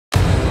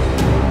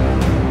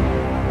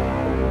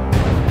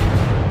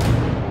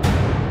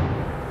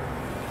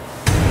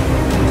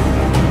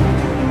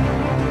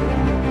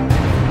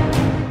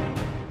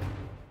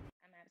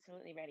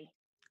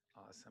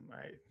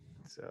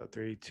So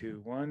 3, 2,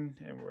 1,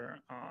 and we're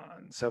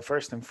on. So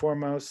first and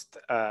foremost,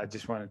 I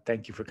just want to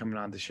thank you for coming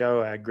on the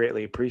show. I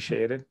greatly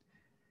appreciate it.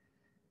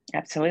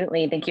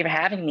 Absolutely. Thank you for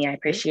having me. I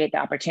appreciate the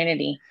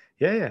opportunity.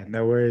 Yeah,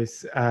 no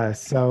worries.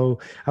 So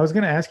I was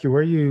going to ask you,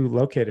 where are you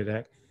located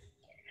at?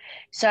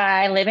 So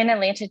I live in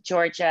Atlanta,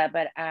 Georgia,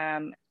 but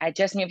I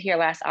just moved here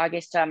last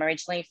August. So I'm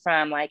originally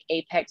from like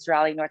Apex,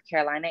 Raleigh, North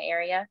Carolina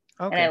area.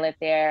 And I Okay. lived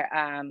there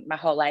my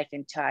whole life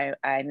until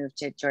I moved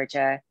to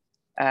Georgia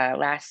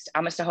last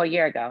almost a whole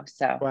year ago.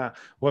 So Wow.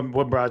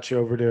 What brought you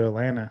over to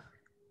Atlanta?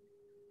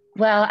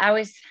 well,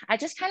 I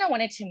just kind of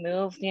wanted to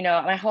move,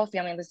 my whole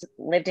family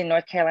lived in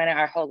North Carolina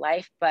our whole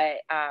life, but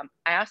I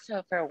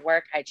also for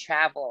work, I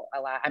travel a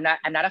lot. I'm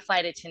not a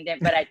flight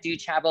attendant, but I do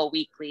travel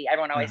weekly.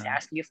 Everyone always Uh-huh.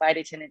 asks, you a flight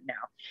attendant? No.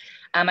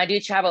 I do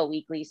travel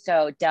weekly.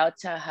 So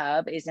Delta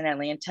Hub is in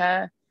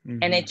Atlanta,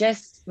 and Hmm. it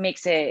just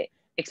makes it,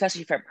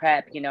 especially for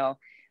prep,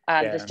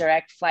 those Yeah.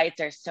 direct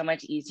flights are so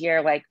much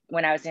easier. Like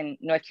when I was in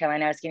North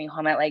Carolina, I was getting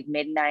home at like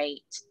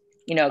midnight,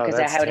 Oh, because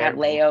that's I would have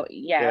terrible. I would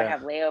Yeah.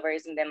 have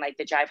layovers and then like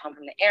the drive home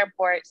from the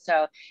airport.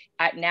 So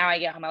now I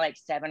get home at like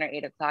 7 or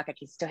 8 o'clock. I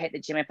can still hit the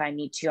gym if I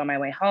need to on my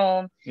way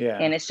home. Yeah.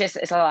 And it's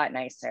a lot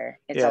nicer.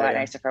 It's a Yeah. lot Yeah.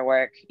 nicer for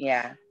work.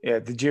 Yeah. Yeah.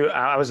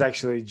 I was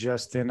actually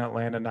just in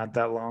Atlanta not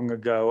that long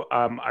ago.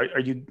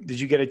 Did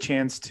you get a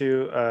chance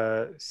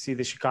to see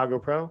the Chicago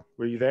Pro?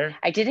 Were you there?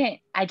 I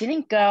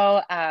didn't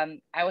go.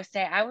 I would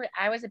say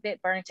I was a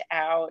bit burnt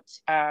out.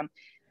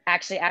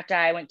 Actually, after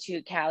I went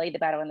to Cali, the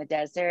Battle in the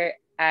Desert,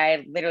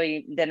 I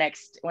literally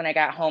when I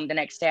got home the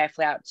next day, I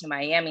flew out to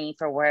Miami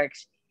for work.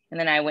 And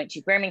then I went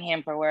to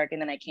Birmingham for work,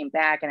 and then I came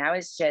back, and I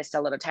was just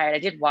a little tired. I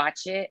did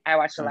watch it. I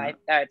watched Uh,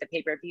 the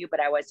pay-per-view, but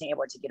I wasn't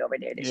able to get over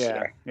there this yeah,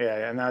 year.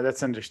 yeah. No,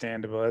 that's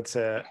understandable. It's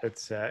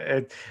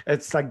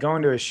like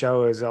going to a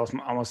show is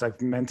almost like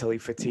mentally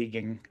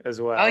fatiguing as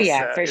Oh well.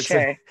 yeah, So for it's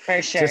sure, for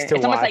just sure. to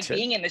It's almost like watch it,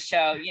 being in the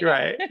show.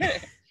 right?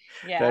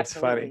 Yeah, That's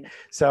funny. absolutely.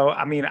 So,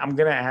 I mean, I'm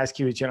gonna ask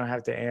you, but you don't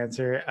have to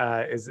answer.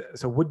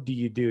 What do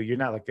you do? You're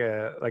not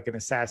like an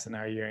assassin,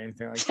 are you, or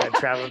anything like that?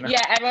 Traveling.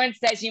 Yeah, everyone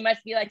says you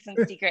must be like some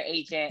secret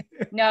agent.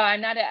 No,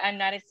 I'm not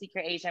a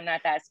secret agent. I'm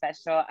not that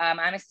special. I'm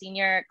a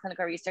senior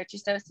clinical research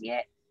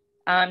associate.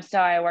 So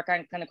I work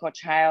on clinical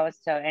trials.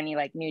 So any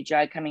like new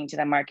drug coming to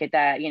the market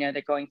that,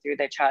 they're going through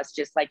their trials,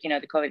 just like, the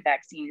COVID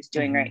vaccine is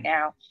doing right Hmm.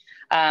 now.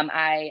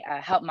 I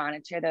help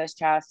monitor those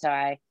trials. So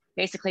I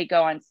basically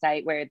go on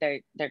site where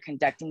they're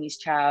conducting these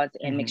trials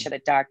and make Hmm. sure the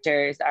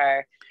doctors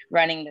are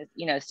running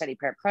the, study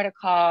per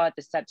protocol,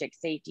 the subject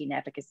safety and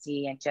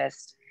efficacy, and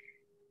just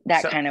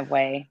that So, kind of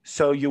way.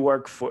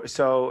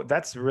 so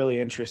that's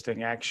really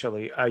interesting,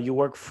 actually. You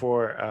work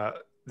for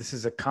this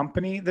is a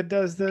company that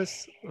does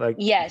this, like.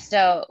 Yeah,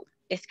 so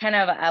it's kind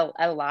of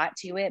a lot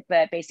to it,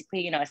 but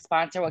basically, a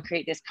sponsor will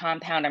create this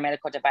compound or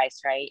medical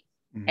device, right?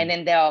 And Mhm.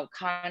 then they'll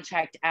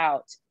contract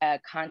out a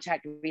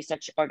contract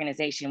research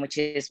organization, which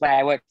is what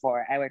I work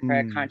for. I work for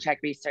a Mm,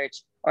 contract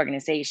research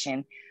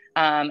organization,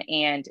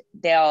 and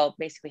they'll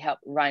basically help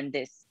run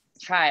this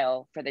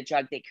trial for the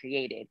drug they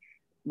created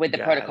with the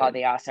got protocol it.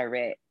 they also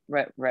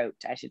wrote,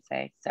 I should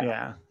say. So,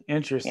 Yeah,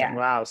 interesting. yeah.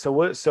 Wow. So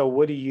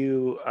what do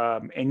you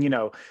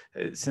and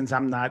since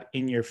I'm not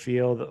in your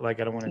field, like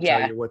I don't want to tell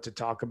Yeah. you what to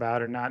talk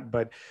about or not,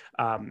 but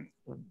um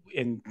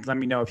and let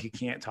me know if you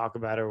can't talk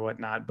about it or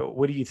whatnot, but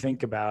what do you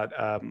think about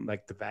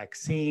like the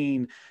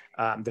vaccine,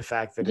 the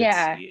fact that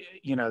Yeah.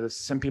 there's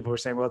some people are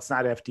saying, well, it's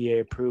not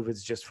FDA approved,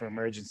 it's just for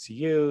emergency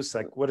use.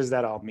 Like, what does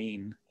that all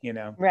mean, you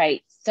know?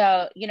 Right.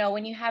 So,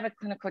 when you have a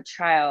clinical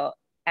trial,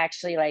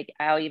 actually, like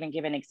I'll even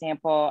give an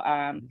example.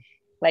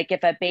 Like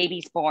if a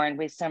baby's born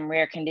with some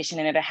rare condition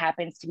and it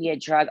happens to be a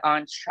drug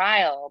on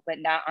trial, but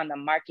not on the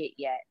market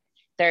yet,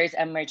 there's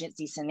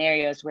emergency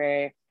scenarios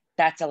where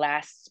that's the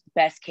last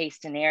best case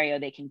scenario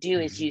they can do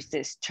is Mhm. use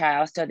this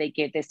trial. So they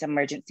give this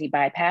emergency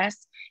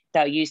bypass.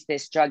 They'll use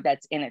this drug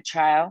that's in a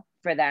trial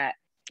for that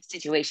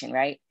situation,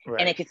 right? And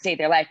it Right. could save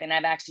their life. And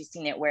I've actually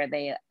seen it where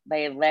they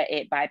let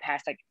it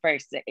bypass. Like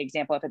first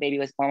example, if a baby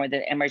was born with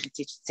an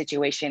emergency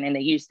situation and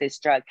they use this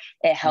drug,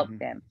 it helped Hmm.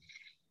 them.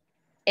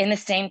 In the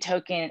same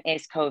token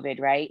is COVID,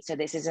 right? So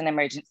this is an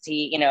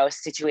emergency,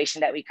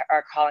 situation that we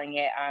are calling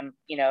it,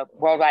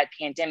 worldwide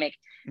pandemic.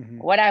 Hmm.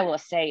 What I will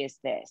say is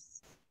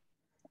this: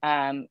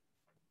 um,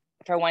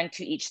 for one,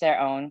 to each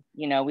their own.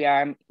 We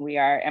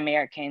are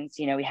Americans.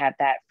 We have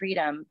that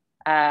freedom.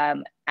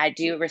 I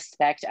do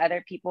respect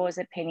other people's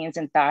opinions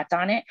and thoughts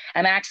on it.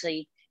 I'm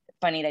actually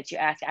funny that you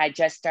asked. I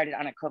just started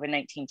on a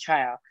COVID-19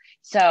 trial.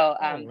 So Oh,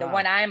 wow. the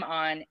one I'm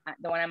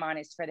on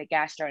is for the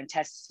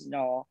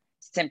gastrointestinal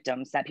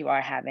symptoms that people are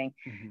having.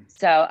 Hmm.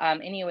 So,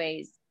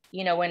 anyways,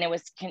 when it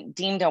was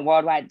deemed a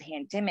worldwide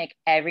pandemic,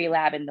 every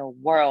lab in the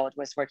world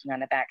was working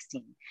on a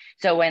vaccine.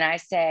 So when I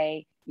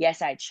say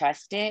yes, I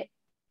trust it,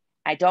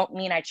 I don't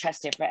mean I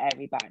trust it for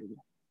everybody,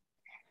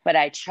 but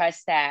I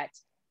trust that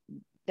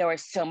there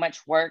was so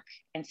much work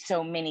and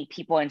so many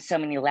people and so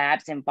many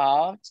labs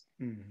involved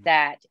Hmm.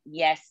 that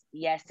yes,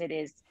 it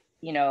is,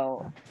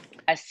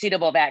 a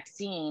suitable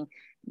vaccine,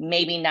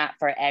 maybe not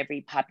for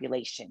every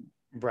population.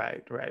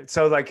 Right, right.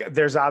 So like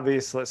there's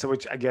obviously, so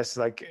which I guess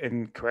like,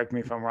 and correct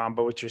me if I'm wrong,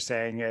 but what you're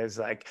saying is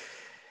like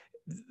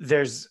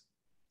there's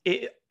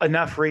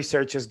enough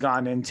research has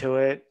gone into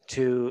it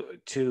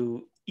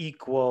to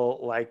equal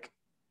like,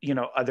 you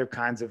know, other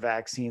kinds of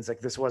vaccines. Like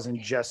this wasn't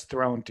just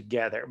thrown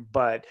together,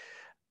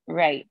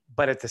 Right.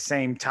 but at the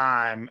same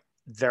time,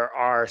 there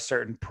are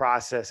certain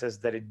processes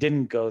that it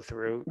didn't go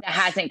through. That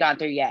hasn't gone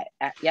through yet.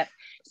 Yep.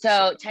 So,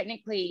 So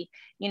technically,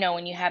 you know,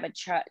 when you have a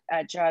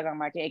drug on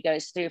market, it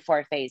goes through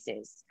 4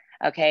 phases.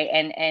 Okay.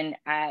 And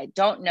I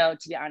don't know,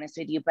 to be honest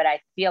with you, but I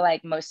feel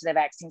like most of the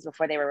vaccines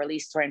before they were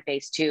released were in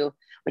phase 2,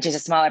 which is a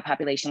smaller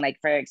population. Like,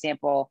 for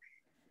example,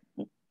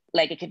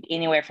 like it could be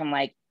anywhere from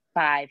like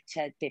 5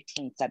 to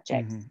 15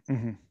 subjects,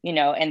 you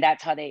know, and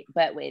that's how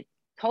but with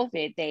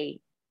COVID, they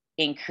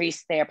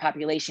increased their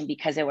population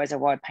because it was a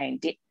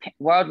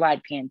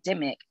worldwide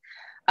pandemic.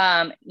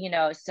 You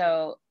know,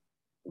 so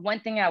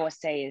one thing I will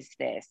say is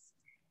this: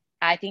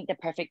 I think the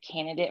perfect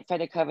candidate for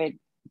the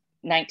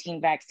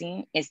COVID-19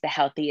 vaccine is the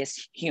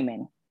healthiest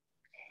human,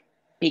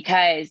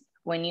 because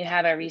when you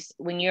have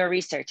when you're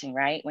researching,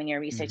 right? When you're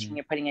researching,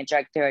 you're putting a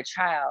drug through a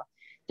trial.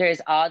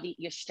 There's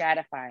you're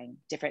stratifying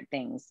different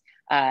things,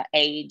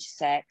 age,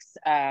 sex,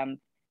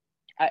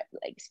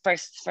 like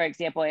first, for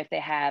example, if they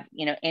have,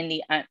 you know,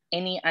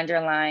 any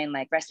underlying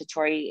like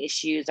respiratory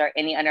issues or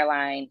any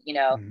underlying, you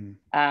know,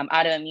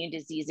 autoimmune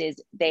diseases,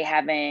 they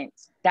haven't.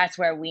 That's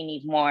where we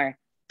need more,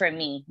 for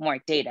me, more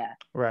data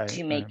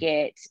to make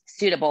it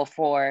suitable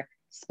for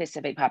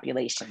specific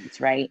populations,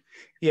 right?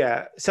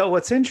 Yeah. So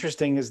what's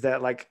interesting is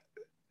that like,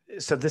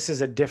 so this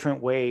is a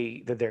different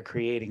way that they're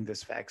creating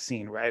this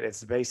vaccine, right?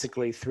 It's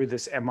basically through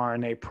this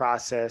mRNA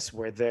process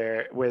where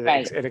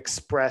it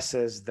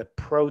expresses the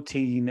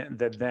protein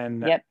that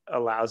then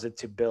allows it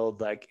to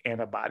build like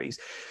antibodies.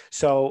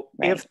 So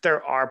if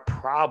there are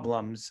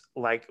problems,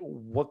 like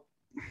what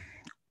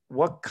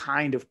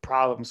kind of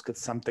problems could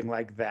something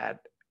like that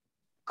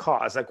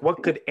cause? Like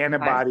what could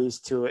antibodies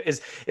to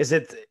it? Is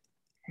it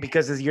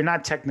because you're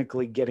not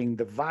technically getting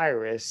the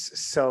virus,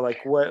 so like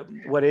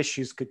what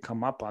issues could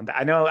come up on that?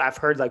 I know I've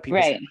heard like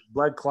people say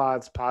blood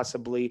clots,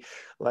 possibly,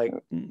 like,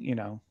 you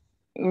know.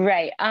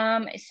 Right.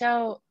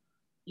 So,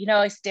 you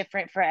know, it's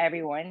different for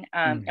everyone.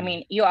 I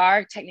mean, you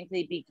are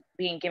technically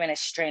being given a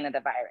strain of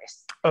the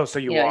virus. Oh, so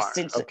you are.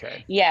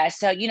 Okay. Yeah.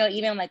 So, you know,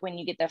 even like when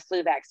you get the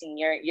flu vaccine,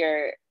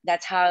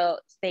 that's how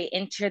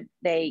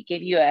they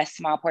give you a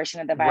small portion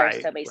of the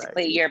virus. So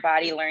basically your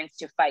body learns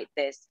to fight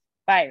this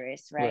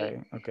virus, right?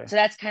 Okay. So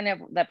that's kind of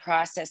the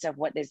process of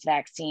what this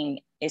vaccine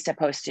is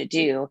supposed to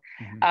do.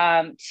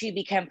 To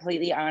be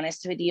completely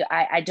honest with you,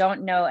 I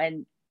don't know,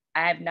 and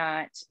I have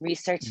not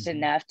researched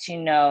enough to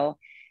know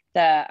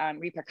the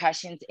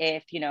repercussions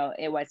if, you know,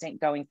 it wasn't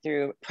going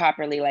through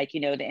properly, like, you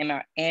know, the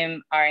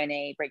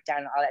mRNA breakdown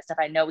and all that stuff.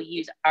 I know we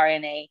use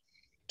RNA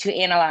to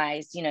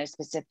analyze, you know,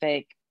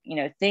 specific, you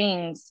know,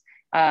 things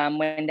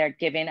when they're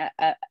given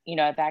a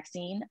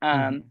vaccine.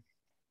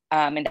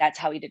 And that's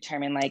how we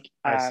determine like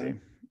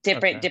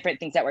different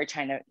things that we're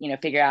trying to, you know,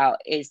 figure out.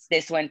 Is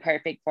this one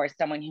perfect for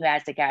someone who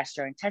has the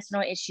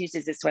gastrointestinal issues?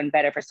 Is this one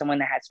better for someone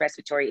that has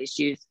respiratory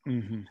issues?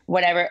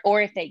 Whatever.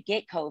 Or if they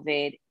get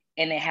COVID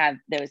and they have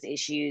those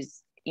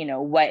issues, you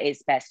know, what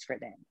is best for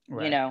them,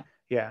 you know?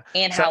 Yeah.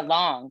 And how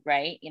long,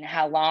 right? You know,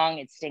 how long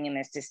it's staying in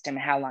the system,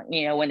 how long,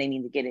 you know, when they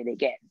need to get it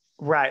again.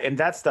 Right. And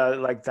that's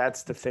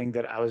the thing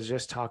that I was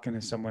just talking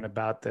to someone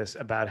about this,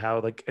 about how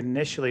like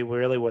initially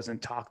really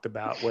wasn't talked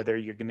about whether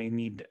you're going to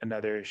need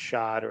another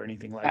shot or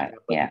anything like that.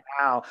 But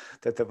now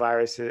that the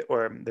virus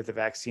or that the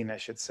vaccine, I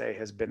should say,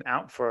 has been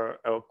out for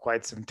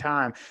quite some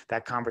time,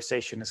 that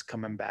conversation is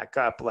coming back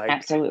up. Like,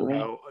 absolutely. You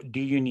know, do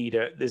you need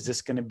is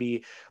this going to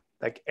be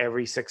like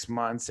every 6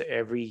 months,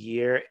 every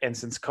year? And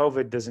since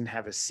COVID doesn't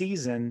have a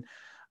season,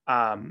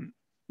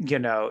 you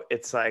know,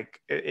 it's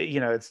like, you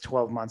know, it's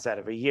 12 months out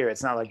of a year.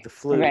 It's not like the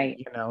flu,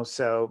 you know?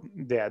 So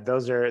yeah,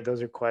 those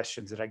are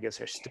questions that I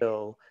guess are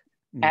still.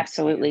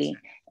 Absolutely.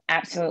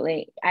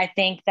 I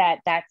think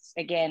that's,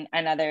 again,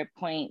 another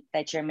point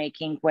that you're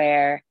making,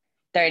 where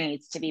there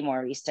needs to be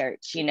more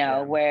research, you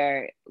know,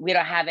 where we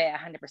don't have it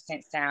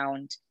 100%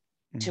 sound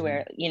to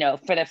where, you know,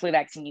 for the flu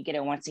vaccine, you get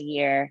it once a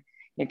year,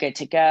 you're good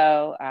to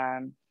go.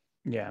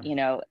 You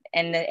know,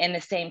 and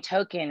the same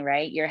token,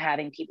 right? You're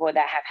having people that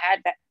have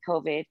had that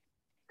COVID,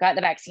 got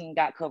the vaccine,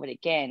 got COVID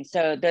again.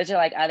 So those are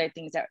like other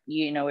things that,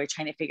 you know, we're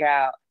trying to figure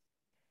out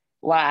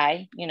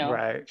why, you know,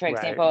 for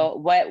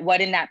example, what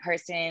in that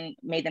person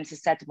made them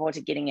susceptible to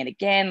getting it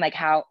again? Like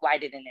why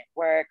didn't it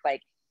work?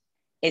 Like,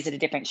 is it a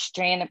different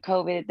strand of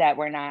COVID that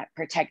we're not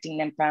protecting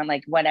them from?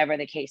 Like, whatever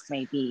the case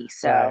may be.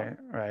 So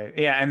right.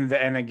 Yeah.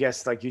 And I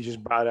guess like you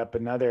just brought up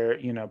another,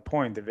 you know,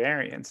 point, the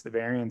variants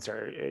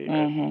are,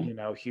 you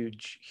know,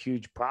 huge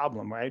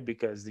problem, right?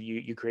 Because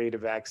you create a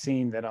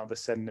vaccine, then all of a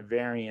sudden the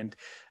variant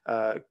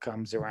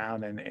comes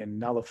around and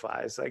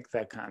nullifies like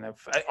that kind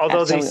of,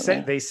 although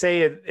they say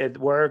it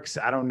works.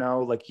 I don't know,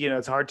 like, you know,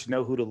 it's hard to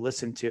know who to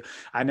listen to.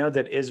 I know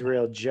that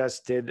Israel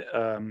just did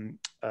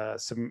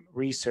some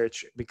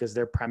research because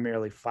they're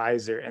primarily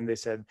Pfizer, and they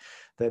said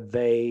that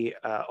they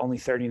only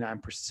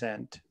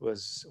 39%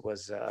 was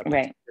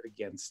right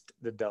against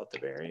the Delta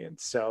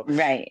variant. So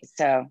right.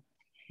 So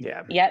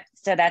yeah. Yep.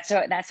 So that's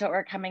what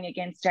we're coming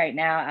against right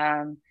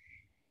now.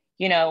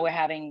 We're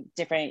having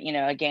different,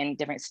 again,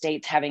 different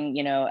states having,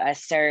 a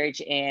surge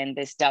in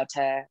this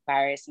Delta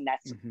virus. And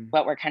that's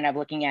what we're kind of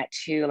looking at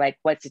too. Like,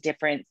 what's the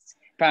difference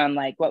from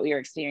like what we were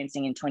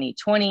experiencing in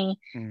 2020,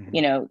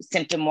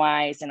 symptom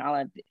wise and all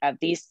of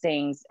these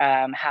things,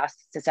 how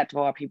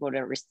susceptible are people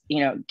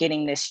to,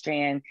 getting this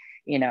strand,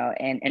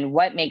 and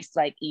what makes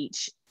like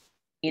each,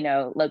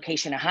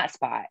 location a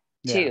hotspot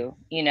too,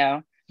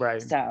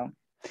 Right. So.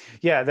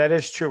 Yeah, that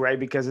is true, right?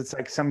 Because it's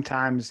like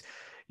sometimes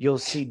you'll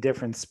see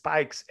different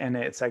spikes and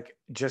it's like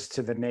just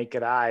to the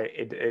naked eye,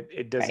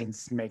 it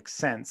doesn't make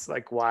sense.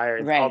 Like why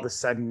all of a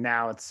sudden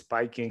now it's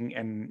spiking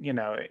and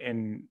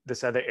in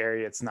this other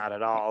area it's not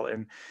at all.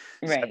 And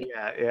so,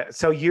 yeah.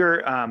 So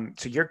you're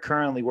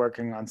currently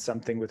working on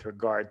something with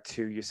regard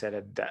to, you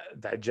said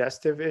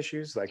digestive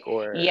issues, like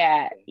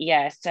yeah.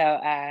 So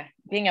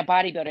being a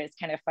bodybuilder is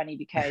kind of funny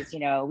because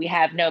we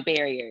have no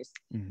barriers.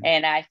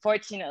 And I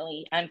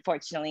unfortunately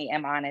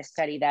am on a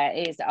study that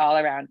is all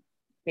around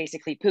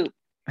basically poop.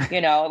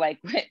 Like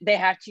they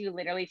have to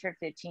literally for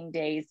 15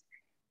 days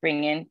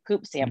bring in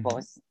poop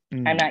samples.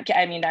 I'm not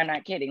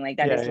kidding. Like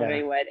that is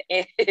literally what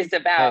it is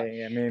about.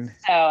 Hey, I mean,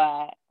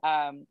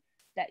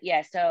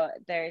 so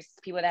there's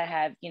people that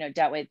have,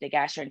 dealt with the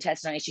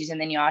gastrointestinal issues.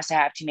 And then you also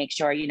have to make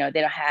sure, they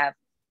don't have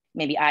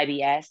maybe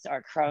IBS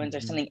or Crohn's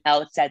or something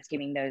else that's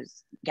giving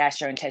those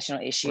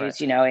gastrointestinal issues.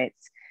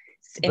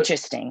 It's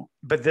interesting.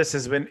 But this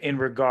has been in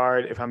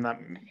regard, if I'm not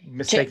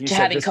mistaken, to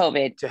having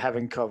COVID. To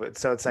having COVID.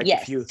 So it's like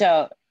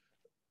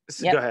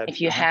Yep. Go ahead. If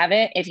you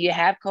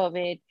have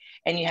COVID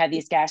and you have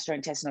these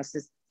gastrointestinal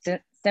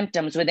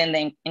symptoms within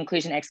the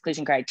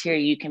inclusion-exclusion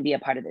criteria, you can be a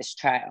part of this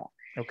trial.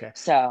 Okay.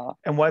 So.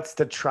 And what's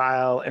the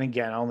trial? And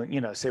again,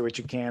 only, say what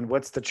you can.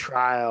 What's the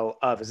trial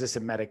of? Is this a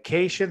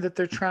medication that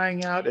they're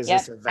trying out? Is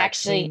this a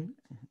vaccine?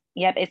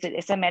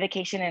 It's a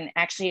medication, and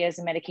actually is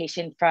a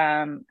medication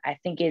from, I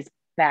think is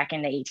back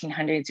in the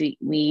 1800s.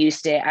 We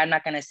used it. I'm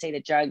not going to say the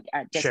drug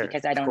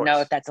because I don't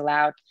know if that's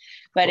allowed,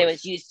 but it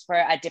was used for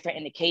a different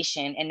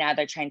indication. And now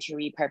they're trying to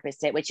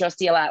repurpose it, which you'll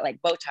see a lot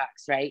like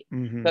Botox, right?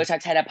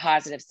 Botox had a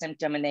positive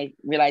symptom and they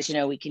realized,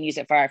 we can use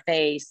it for our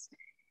face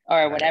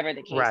or whatever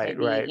the case may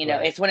be.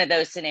 It's one of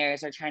those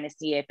scenarios we're trying to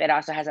see if it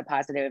also has a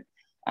positive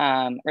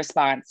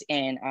response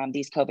in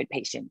these COVID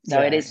patients. So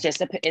it's just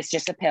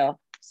a pill.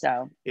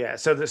 So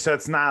so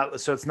it's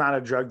not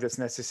a drug that's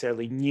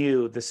necessarily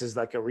new. This is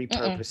like a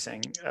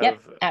repurposing of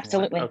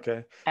absolutely.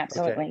 Okay.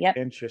 Absolutely. Okay. Yep.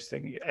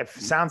 Interesting. It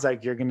sounds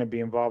like you're going to be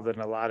involved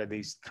in a lot of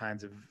these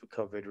kinds of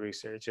COVID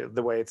research,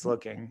 the way it's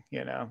looking,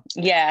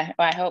 Yeah.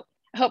 Well, I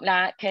hope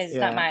not, because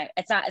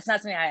it's not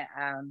something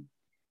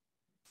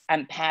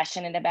I'm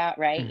passionate about,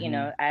 right?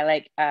 I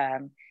like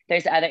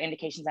there's other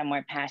indications I'm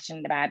more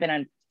passionate about. I've been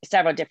on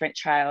several different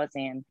trials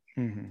and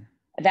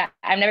that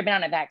I've never been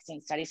on a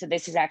vaccine study. So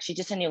this is actually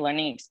just a new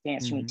learning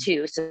experience for me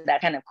too. So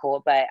that's kind of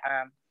cool, but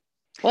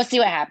we'll see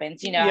what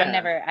happens. I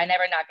never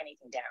knock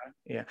anything down.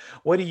 Yeah.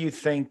 What do you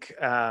think?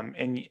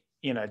 And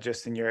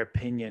just in your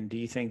opinion, do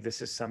you think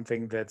this is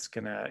something that's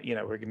gonna,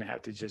 we're gonna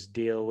have to just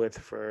deal with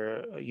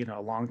for,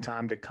 a long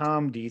time to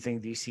come? Do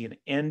you see an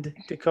end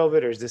to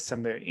COVID, or is this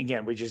something,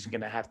 again, we're just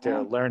gonna have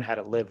to learn how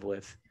to live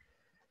with?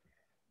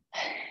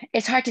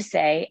 It's hard to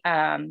say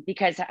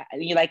because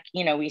we are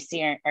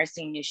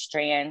seeing new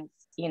strands,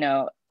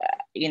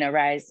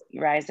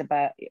 rise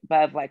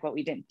above like what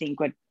we didn't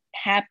think would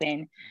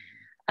happen.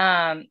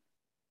 But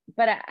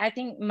I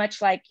think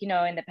much like, in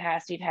the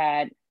past, we've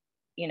had,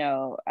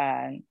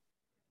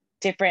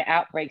 different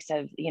outbreaks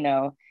of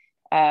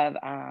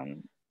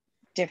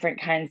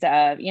different kinds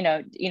of,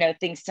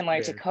 things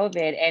similar to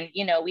COVID. And,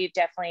 we've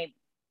definitely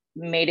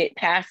made it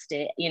past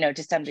it,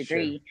 to some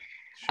degree.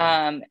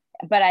 Sure.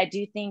 But I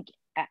do think,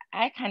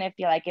 I kind of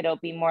feel like it'll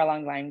be more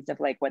along the lines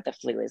of like what the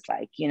flu is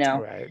like,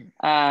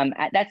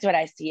 that's what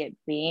I see it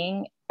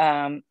being.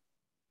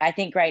 I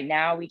think right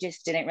now we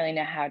just didn't really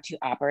know how to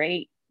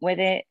operate with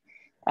it.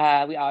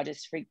 We all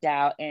just freaked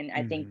out. And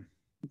I think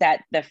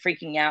that the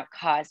freaking out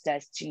caused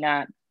us to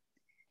not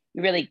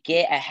really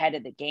get ahead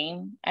of the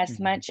game as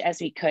much as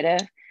we could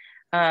have.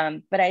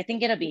 But I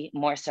think it'll be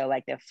more so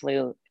like the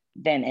flu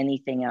than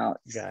anything else.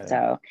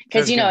 So,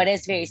 because, it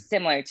is very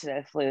similar to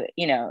the flu,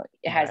 it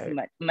has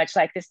much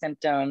like the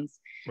symptoms,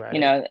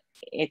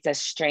 it's a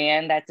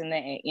strand that's in the,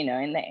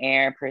 in the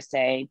air per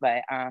se.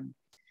 But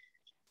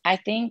I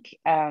think,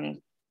 I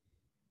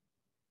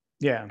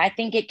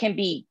think it can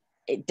be,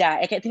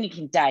 I think it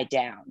can die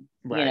down,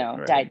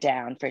 die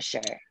down for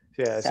sure.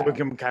 Yeah, so we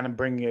can kind of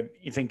bring it,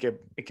 you think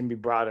it can be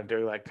brought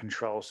under like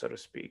control, so to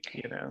speak,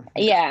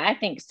 Yeah, I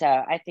think so.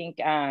 I think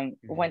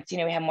once, we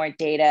have more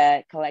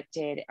data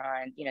collected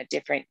on,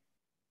 different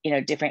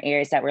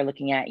areas that we're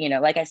looking at,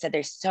 like I said,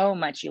 there's so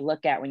much you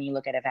look at when you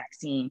look at a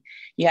vaccine.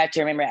 You have to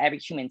remember every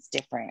human's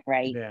different,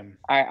 right? Yeah.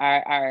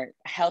 Our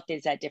health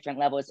is at different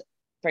levels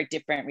for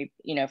different,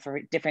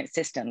 for different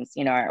systems,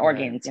 our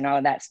organs and all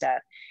of that stuff.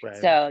 Right.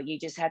 So you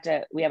just have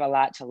to, we have a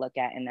lot to look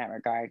at in that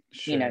regard,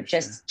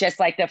 just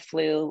like the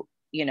flu,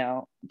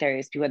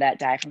 there's people that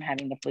die from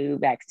having the flu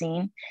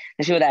vaccine.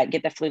 There's people that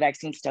get the flu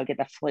vaccine still get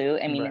the flu.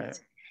 I mean,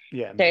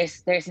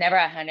 there's never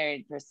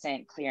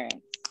 100% clearance.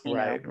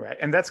 Right.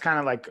 And that's kind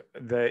of like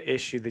the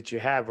issue that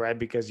you have, right?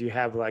 Because you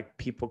have like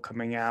people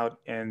coming out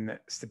and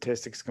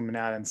statistics coming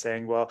out and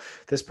saying, well,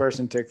 this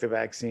person took the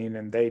vaccine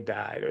and they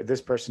died, or this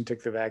person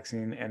took the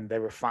vaccine and they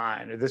were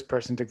fine, or this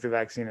person took the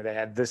vaccine and they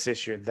had this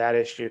issue, that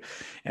issue.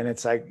 And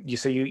it's like,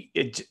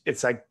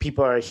 it's like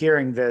people are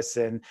hearing this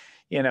and,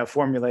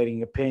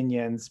 formulating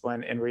opinions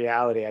when in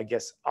reality, I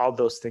guess all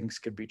those things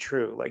could be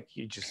true. Like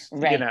you just,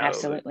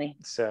 absolutely.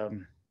 So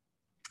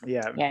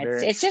yeah.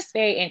 It's just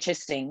very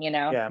interesting,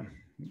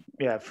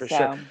 Yeah, for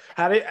sure.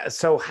 How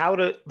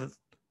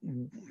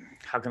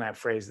can I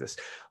phrase this?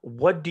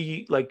 What do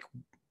you like?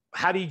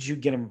 How did you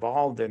get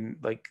involved in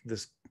like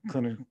this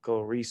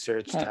clinical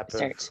research type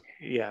of?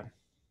 Yeah.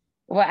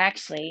 Well,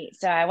 actually,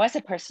 so I was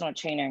a personal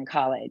trainer in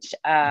college,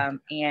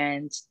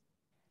 and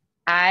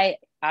I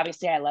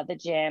love the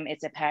gym.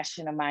 It's a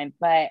passion of mine,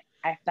 but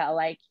I felt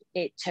like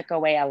it took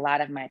away a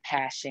lot of my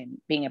passion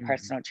being a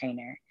personal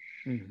trainer.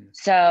 Mm-hmm.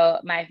 So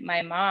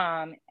my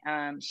mom,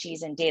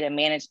 she's in data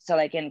management. So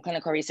like in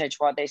clinical research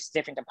world, there's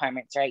different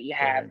departments, right? You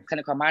have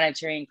clinical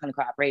monitoring,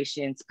 clinical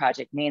operations,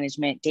 project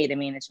management, data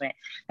management.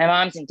 My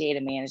mom's in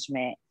data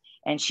management,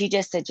 and she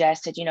just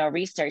suggested,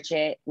 research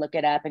it, look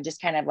it up, and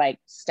just kind of like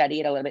study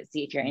it a little bit,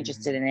 see if you're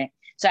interested in it.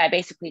 So I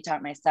basically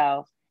taught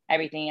myself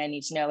everything I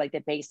need to know, like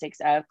the basics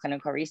of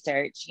clinical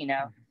research,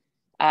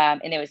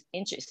 and it was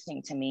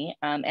interesting to me.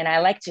 And I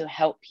like to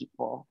help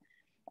people.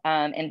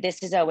 And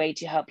this is a way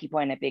to help people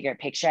in a bigger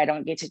picture. I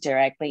don't get to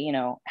directly,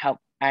 help.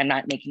 I'm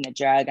not making a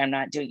drug. I'm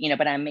not doing,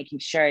 but I'm making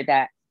sure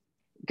that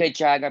good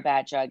drug or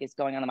bad drug is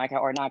going on the market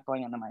or not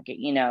going on the market,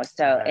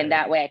 So in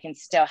that way, I can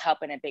still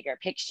help in a bigger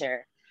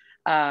picture.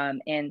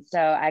 And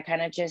so I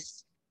kind of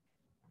just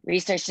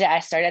researched it. I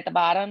started at the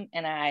bottom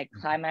and I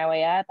climbed my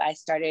way up. I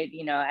started,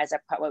 as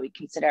what we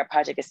consider a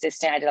project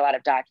assistant. I did a lot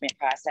of document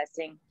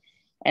processing.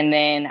 And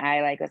then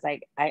I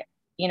I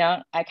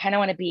kind of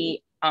want to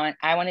be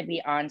I want to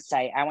be on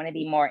site. I want to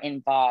be more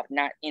involved,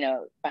 not,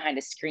 behind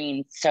a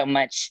screen so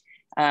much,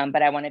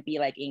 but I want to be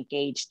like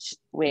engaged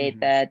with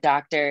the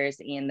doctors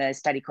and the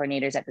study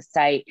coordinators at the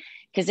site.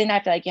 Cause then I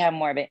feel like you have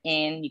more of it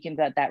you can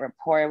build that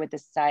rapport with the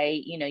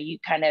site. You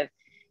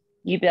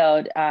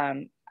build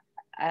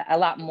a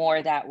lot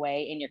more that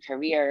way in your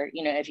career.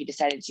 If you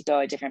decided to go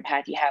a different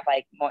path, you have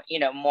like more,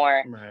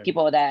 more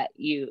people that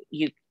you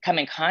come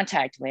in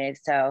contact with.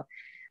 So,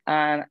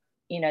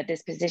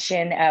 this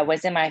position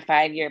was in my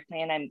 5-year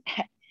plan.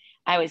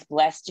 I was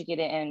blessed to get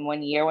it in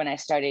 1 year when I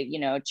started,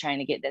 trying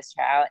to get this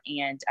route.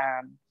 And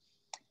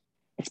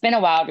it's been a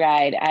wild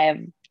ride.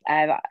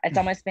 It's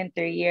almost been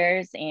 3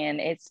 years, and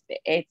it's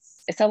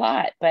a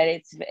lot, but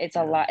it's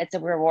a lot. It's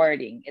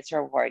rewarding. It's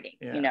rewarding.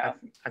 I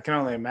can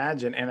only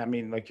imagine. And I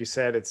mean, like you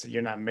said,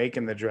 you're not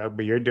making the drug,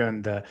 but you're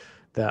doing the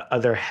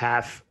other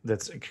half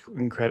that's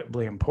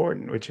incredibly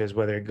important, which is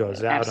whether it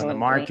goes out on the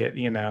market.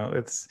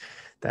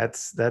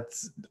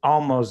 That's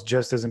almost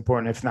just as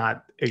important, if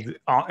not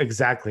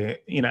exactly,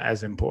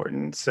 as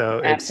important. So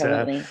it's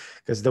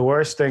because the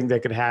worst thing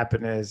that could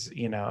happen is,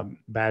 a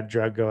bad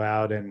drug go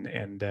out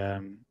and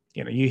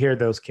you hear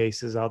those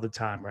cases all the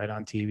time, right?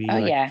 On TV.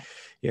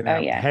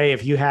 Hey,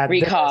 if you had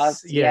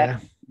recalls. This,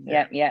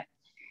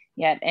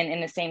 Yep. And in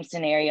the same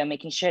scenario,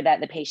 making sure that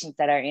the patients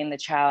that are in the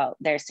trial,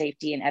 their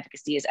safety and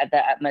efficacy is of the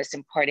utmost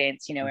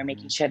importance. We're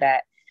making sure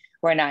that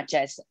we're not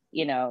just,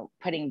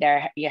 putting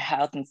your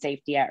health and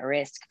safety at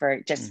risk for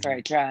a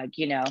drug,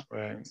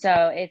 Right.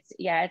 So it's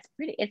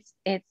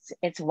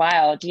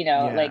wild,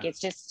 like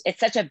it's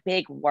such a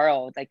big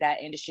world. Like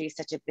that industry is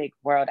such a big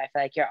world. I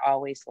feel like you're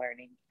always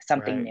learning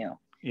something new.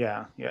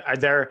 Yeah.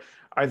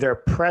 Are there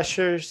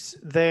pressures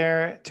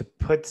there to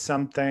put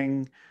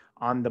something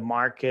on the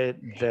market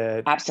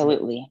that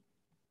Absolutely.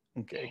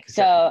 Okay.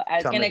 So I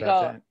was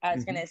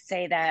going to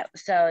say that.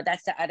 So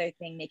that's the other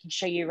thing, making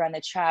sure you run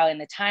the trial and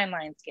the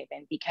timelines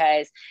given,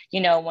 because,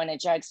 when a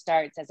drug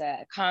starts as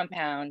a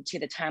compound to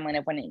the timeline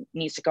of when it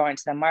needs to go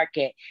into the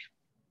market,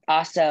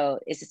 also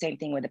it's the same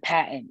thing with the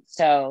patent.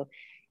 So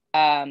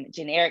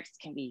generics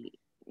can be,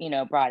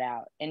 brought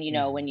out. And,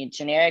 when your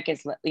generic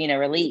is,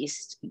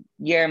 released,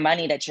 your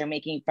money that you're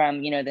making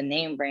from, the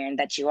name brand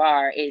that you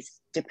are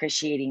is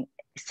depreciating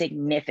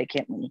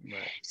significantly.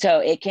 Right. So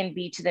it can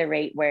be to the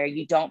rate where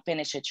you don't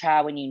finish a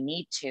trial when you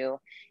need to,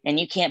 and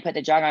you can't put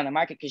the drug on the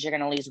market because you're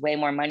going to lose way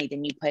more money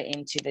than you put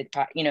into the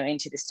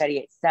study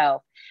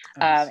itself.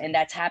 And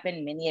that's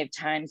happened many of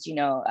times,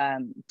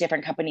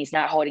 different companies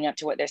not holding up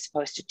to what they're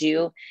supposed to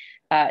do.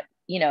 I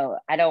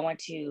don't want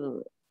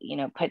to,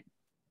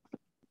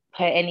 put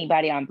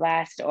anybody on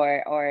blast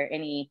or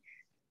any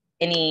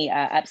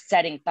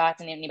upsetting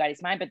thoughts in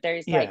anybody's mind, but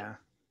there's like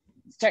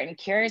certain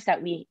cures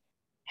that we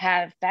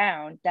have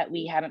found that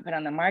we haven't put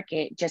on the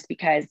market just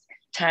because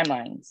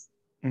timelines.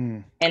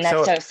 Mm. And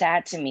that's so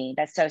sad to me.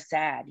 That's so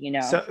sad, you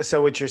know?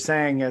 So what you're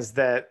saying is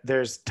that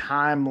there's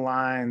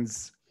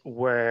timelines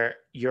where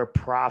your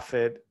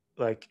profit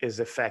like is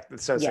affected.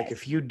 So it's like,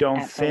 if you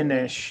don't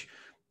finish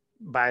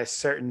by a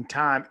certain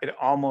time, it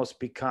almost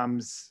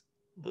becomes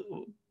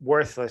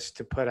worthless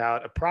to put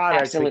out a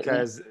product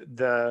because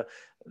the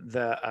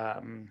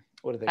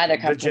what are they other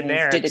called? The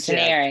companies do the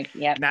generic.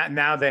 Yeah.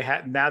 Now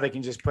they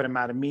can just put them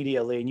out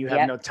immediately, and you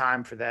have no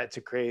time for that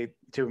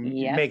to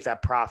make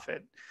that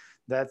profit.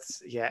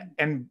 That's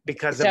and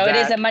because of that, it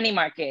is a money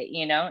market,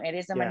 you know. It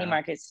is a money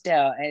market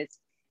still.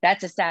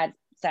 That's a sad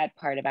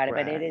part about it,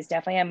 but it is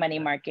definitely a money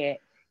market.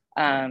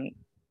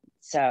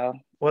 So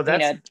well,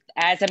 that's, you know,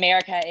 as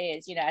America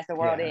is, you know, as the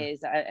world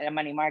is a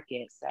money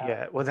market.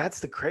 So well, that's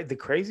the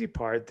crazy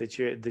part that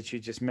you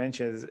just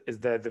mentioned is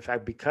that the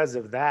fact, because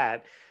of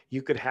that,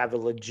 you could have a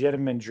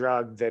legitimate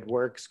drug that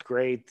works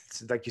great,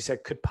 like you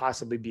said, could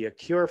possibly be a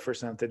cure for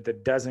something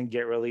that doesn't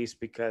get released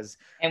because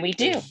we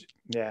do.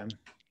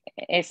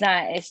 It's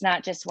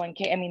not just one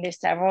case. I mean, there's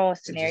several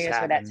scenarios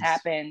where that's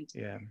happened.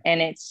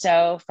 And it's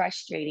so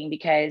frustrating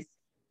because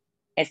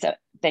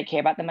they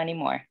care about the money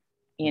more,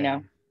 you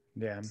know?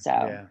 That's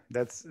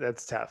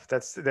tough.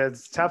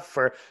 That's tough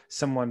for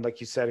someone, like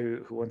you said,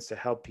 who wants to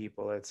help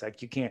people. It's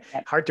like, you can't,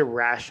 hard to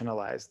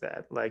rationalize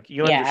that. Like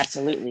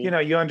absolutely. You know,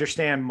 you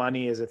understand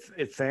money is a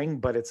thing,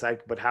 but it's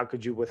like, but how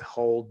could you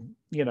withhold,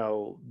 you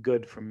know,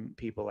 good from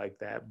people like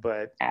that?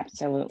 But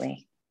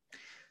absolutely.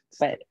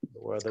 But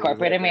it's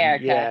corporate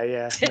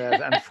America.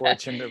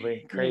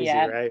 Unfortunately crazy,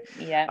 right?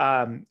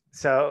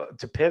 So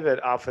to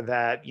pivot off of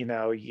that, you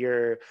know,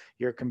 you're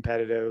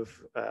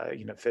competitive,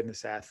 you know,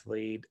 fitness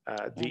athlete.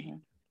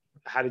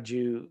 How did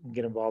you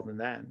get involved in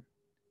that?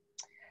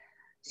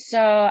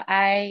 So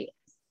I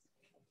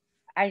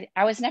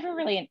was never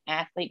really an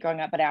athlete growing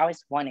up, but I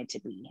always wanted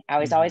to be. I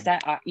was always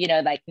that, you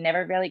know, like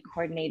never really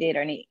coordinated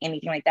or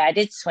anything like that. I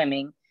did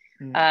swimming.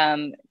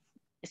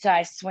 So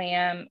I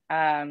swam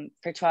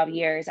for 12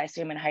 years. I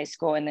swam in high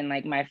school. And then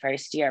like my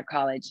first year of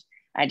college,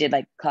 I did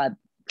like club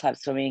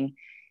swimming.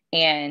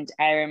 And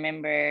I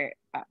remember,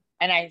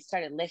 and I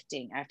started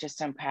lifting after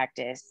some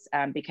practice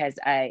because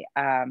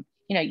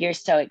you know, you're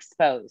so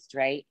exposed,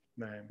 right?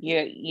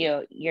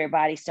 Your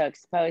body's so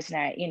exposed.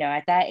 And you know,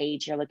 at that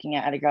age, you're looking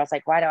at other girls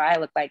like, why do I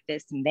look like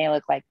this and they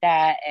look like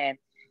that? And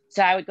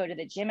so I would go to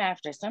the gym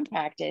after some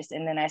practice,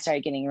 and then I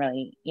started getting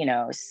really, you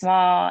know,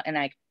 small. And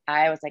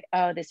I was like,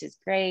 oh, this is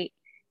great.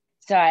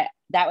 So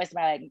that was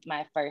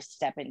my first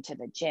step into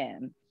the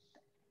gym.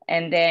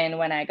 And then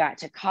when I got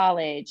to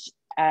college,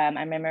 I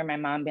remember my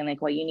mom being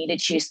like, well, you need to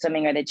choose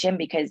swimming or the gym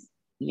because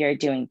you're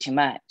doing too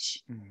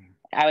much.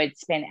 I would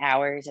spend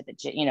hours at the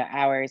gym, you know,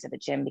 hours at the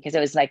gym, because it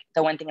was like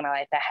the one thing in my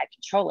life that I had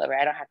control over.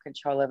 I don't have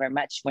control over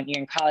much. When you're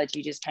in college,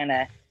 you just kind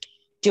of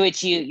do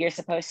what you're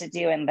supposed to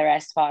do and the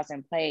rest falls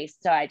in place.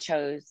 So I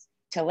chose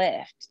to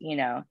lift, you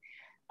know,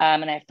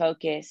 and I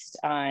focused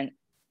on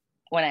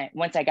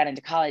once I got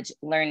into college,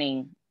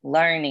 learning,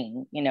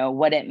 you know,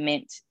 what it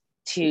meant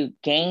to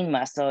gain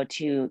muscle,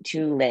 to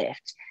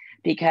lift,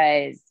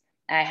 because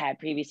I had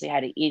previously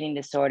had an eating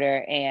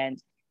disorder.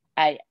 And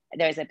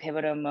there was a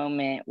pivotal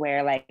moment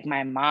where like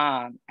my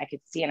mom, I could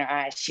see in her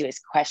eyes, she was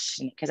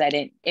questioning, because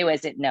it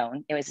wasn't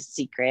known. It was a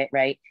secret,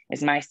 right? It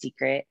was my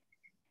secret.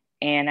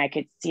 And I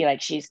could see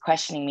like she's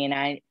questioning me, and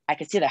I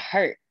could see the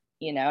hurt,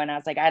 you know, and I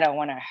was like, I don't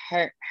want to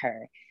hurt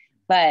her.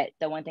 But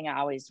the one thing I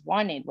always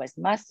wanted was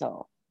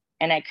muscle.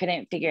 And I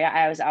couldn't figure out,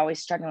 I was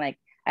always struggling. Like,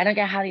 I don't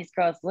get how these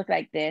girls look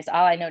like this.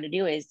 All I know to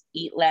do is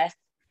eat less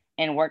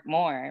and work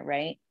more,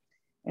 right?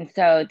 And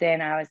so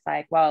then I was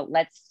like, well,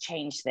 let's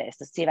change this.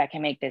 Let's see if I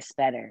can make this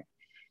better.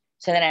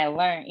 So then I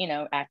learned, you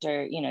know,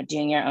 after, you know,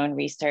 doing your own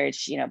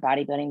research, you know,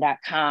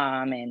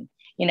 bodybuilding.com and,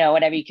 you know,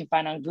 whatever you can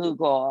find on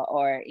Google,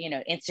 or, you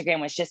know, Instagram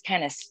was just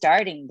kind of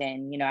starting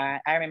then. You know,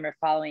 I remember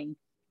following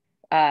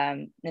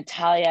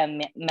Natalia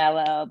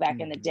Mello back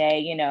in the day,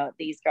 you know,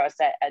 these girls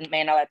that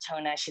Amanda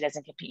Latona, she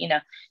doesn't compete, you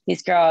know,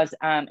 these girls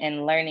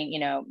and learning, you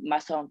know,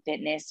 muscle and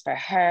fitness for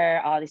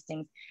her, all these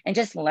things, and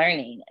just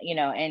learning, you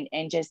know,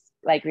 and just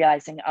like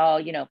realizing, oh,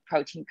 you know,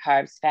 protein,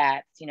 carbs,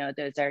 fats, you know,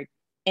 those are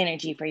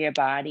energy for your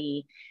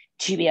body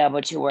to be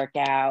able to work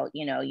out.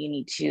 You know, you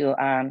need to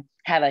have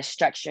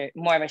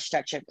more of a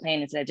structured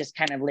plan instead of just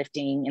kind of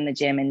lifting in the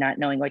gym and not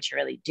knowing what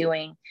you're really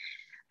doing.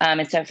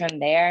 And so from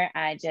there,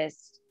 I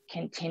just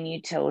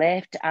continued to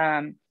lift.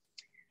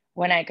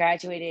 When I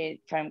graduated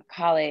from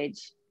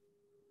college,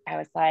 I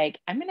was like,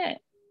 I'm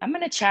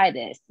gonna try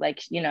this, like,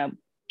 you know,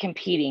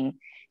 competing.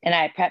 And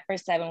I prepped for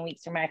 7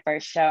 weeks for my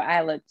first show.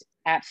 I looked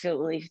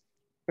absolutely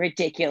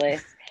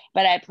ridiculous,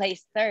 but I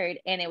placed third,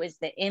 and it was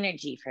the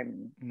energy for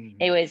me.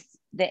 It was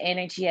the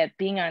energy of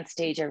being on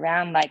stage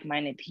around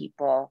like-minded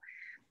people.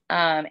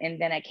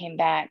 And then I came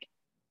back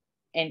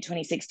in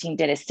 2016,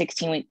 did a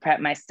 16-week prep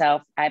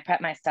myself. I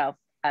prepped myself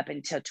up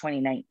until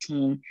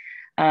 2019.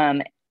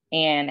 And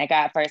I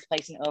got first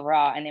place in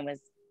overall. And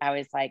I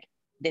was like,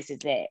 this is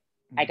it.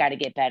 I got to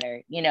get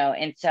better, you know?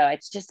 And so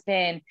it's just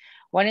been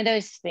one of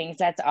those things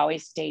that's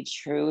always stayed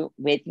true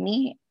with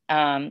me.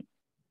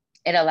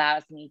 it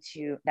allows me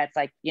to, that's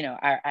like, you know,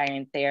 our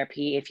iron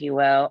therapy, if you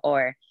will,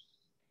 or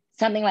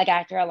something like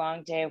after a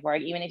long day of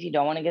work, even if you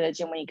don't want to go to the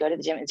gym, when you go to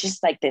the gym, it's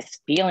just like this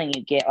feeling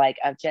you get like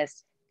of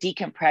just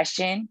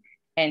decompression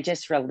and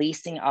just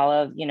releasing all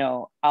of, you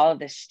know, all of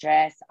the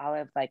stress, all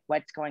of like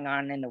what's going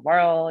on in the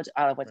world,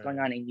 all of what's going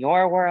on in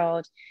your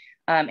world.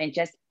 And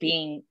just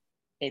being,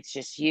 it's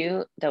just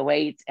you, the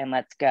weights, and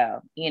let's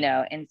go, you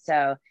know? And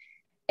so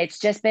it's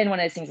just been one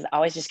of those things that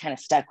always just kind of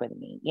stuck with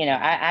me. You know,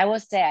 I will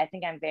say, I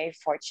think I'm very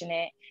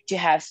fortunate to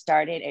have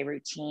started a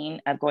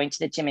routine of going to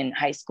the gym in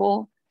high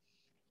school,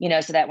 you know,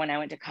 so that when I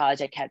went to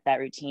college, I kept that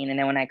routine. And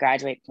then when I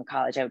graduated from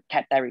college, I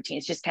kept that routine.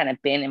 It's just kind of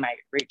been in my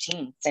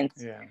routine since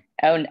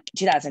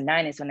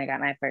 2009 is when I got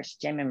my first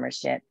gym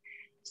membership.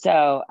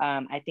 So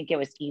I think it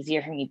was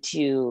easier for me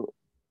to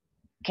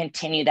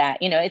continue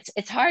that. You know,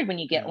 it's hard when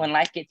you get, when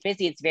life gets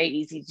busy, it's very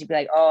easy to be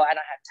like, oh, I don't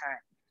have time.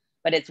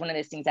 But it's one of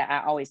those things that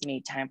I always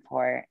made time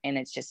for, and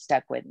it's just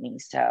stuck with me.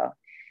 So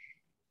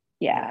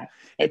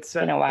it's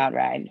been a wild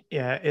ride.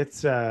 Yeah,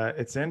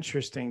 it's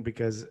interesting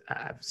because I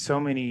have so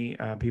many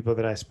people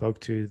that I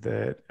spoke to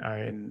that are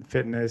in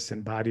fitness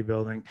and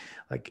bodybuilding,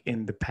 like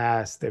in the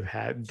past, they've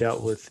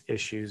dealt with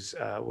issues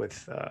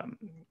with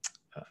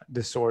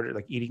disorder,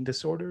 like eating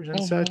disorders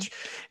and such.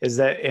 Is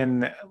that,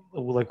 and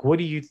like, what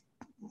do you,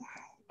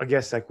 I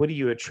guess, like, what do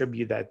you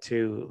attribute that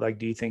to? Like,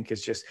 do you think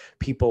it's just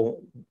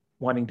people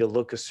wanting to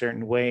look a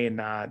certain way and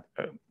not,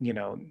 you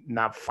know,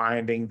 not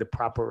finding the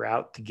proper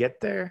route to get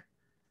there?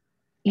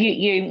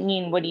 You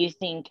mean, what do you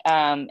think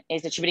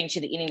is attributing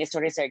to the eating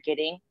disorders they're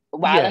getting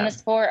while in the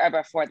sport or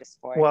before the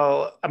sport?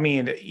 Well, I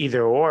mean,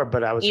 either or,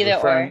 but I was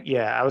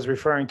I was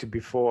referring to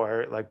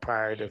before, like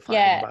prior to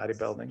finding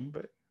bodybuilding,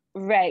 but.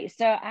 Right.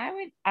 So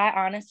I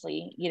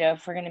honestly, you know,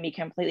 if we're going to be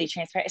completely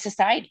transparent, it's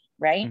society,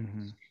 right?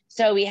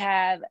 So we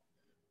have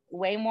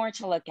way more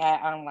to look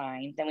at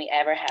online than we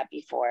ever had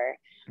before.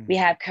 We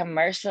have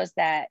commercials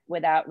that,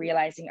 without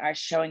realizing, are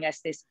showing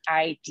us this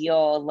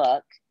ideal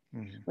look.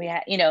 We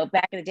had, you know,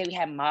 back in the day, we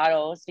had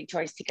models,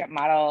 Victoria's Secret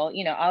model,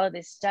 you know, all of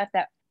this stuff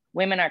that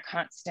women are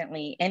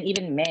constantly, and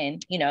even men,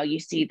 you know, you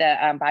see the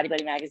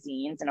bodybuilding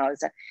magazines and all this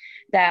stuff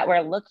that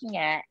we're looking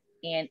at,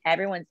 and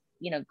everyone's,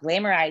 you know,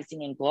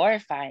 glamorizing and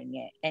glorifying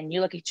it. And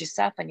you look at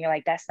yourself and you're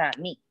like, that's not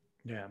me.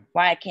 Yeah.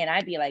 Why can't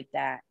I be like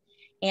that?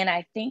 And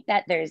I think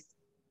that there's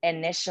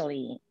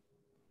initially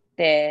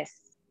this,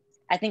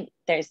 I think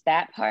there's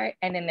that part.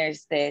 And then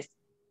there's this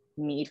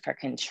need for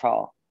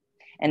control.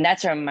 And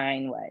that's where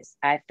mine was.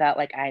 I felt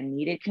like I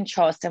needed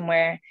control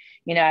somewhere.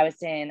 You know, I was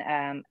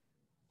I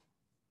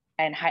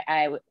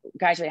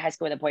graduated high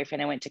school with a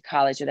boyfriend. I went to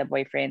college with a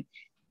boyfriend.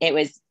 It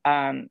was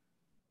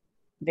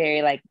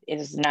very like, it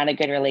was not a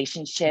good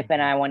relationship,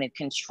 and I wanted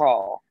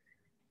control.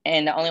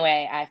 And the only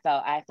way I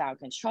found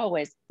control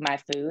was my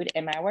food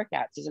and my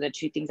workouts. These are the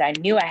two things I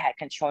knew I had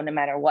control no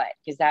matter what,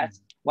 because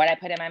that's what I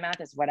put in my mouth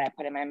is what I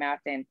put in my mouth,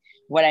 and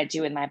what I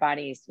do with my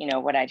body is, you know,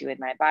 what I do with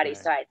my body.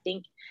 So I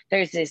think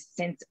there's this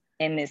sense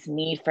in this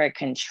need for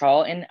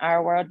control in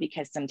our world,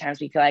 because sometimes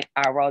we feel like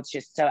our world's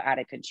just so out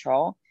of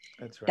control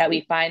that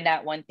we find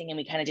that one thing and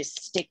we kind of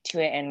just stick to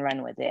it and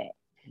run with it.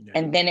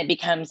 And then it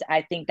becomes,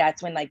 I think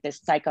that's when like the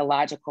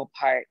psychological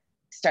part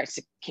starts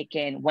to kick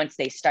in once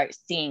they start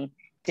seeing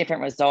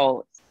different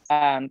results,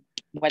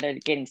 whether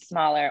getting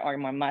smaller or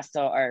more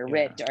muscle or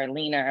ripped or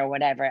leaner or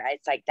whatever.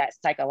 It's like that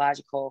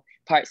psychological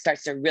part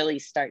starts to really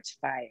start to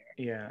fire.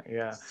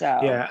 So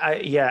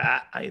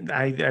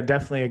I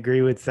definitely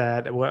agree with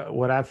that.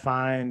 What I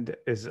find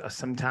is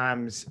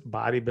sometimes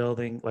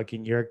bodybuilding, like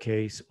in your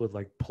case, would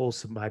like pull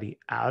somebody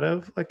out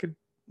of like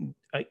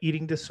a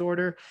eating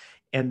disorder.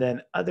 And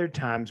then other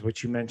times,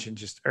 what you mentioned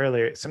just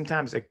earlier,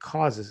 sometimes it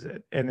causes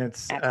it. And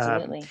it's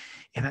absolutely.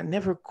 And I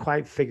never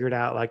quite figured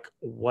out like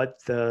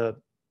what the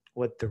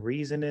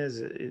reason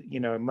is. You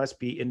know, it must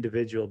be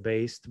individual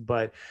based,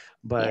 but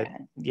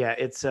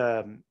it's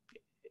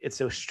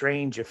a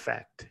strange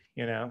effect,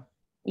 you know?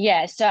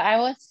 Yeah. So I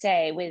will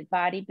say with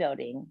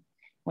bodybuilding,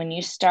 when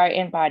you start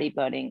in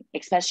bodybuilding,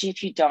 especially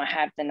if you don't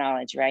have the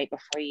knowledge, right,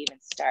 before you even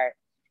start,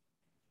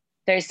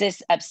 there's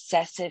this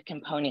obsessive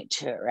component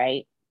to it,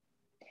 right?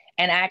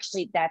 And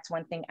actually, that's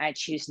one thing I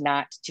choose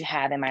not to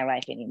have in my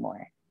life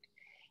anymore.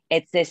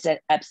 It's this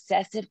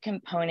obsessive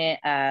component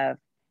of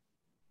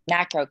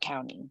macro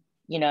counting.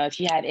 You know,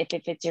 if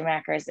it fits your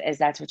macros, as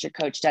that's what your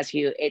coach does for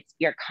you,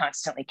 you're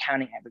constantly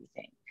counting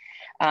everything.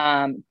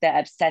 The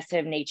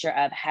obsessive nature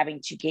of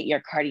having to get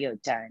your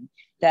cardio done,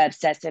 the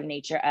obsessive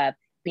nature of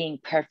being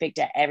perfect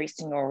at every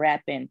single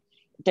rep. And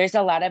there's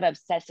a lot of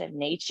obsessive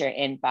nature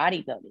in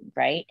bodybuilding,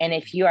 right? And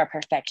if you are a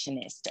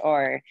perfectionist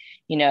or,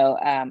 you know,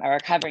 a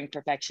recovering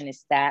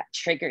perfectionist, that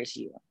triggers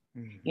you.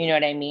 You know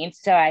what I mean?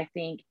 So I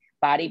think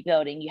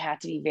bodybuilding, you have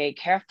to be very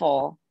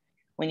careful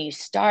when you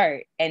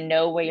start and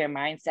know where your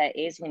mindset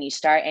is when you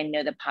start, and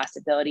know the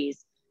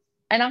possibilities,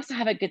 and also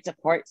have a good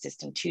support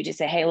system too, to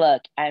say, hey,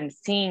 look, I'm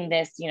seeing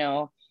this, you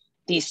know,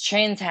 these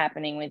trends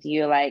happening with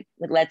you. Like,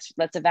 let's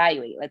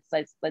evaluate,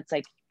 let's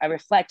like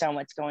reflect on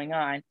what's going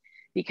on.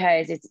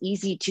 because it's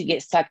easy to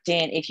get sucked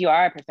in. If you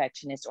are a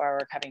perfectionist or a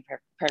recovering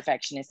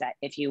perfectionist,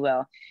 if you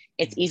will,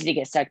 it's easy to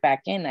get sucked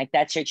back in. Like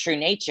that's your true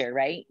nature,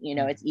 right? You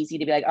know, it's easy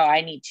to be like, oh,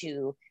 I need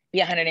to be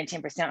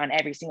 110% on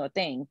every single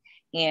thing.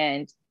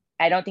 And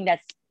I don't think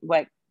that's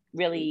what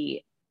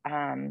really,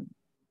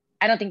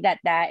 I don't think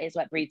that is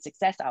what breeds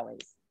success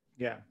always.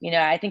 Yeah. You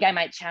know, I think I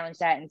might challenge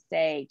that and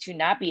say to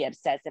not be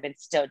obsessive and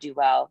still do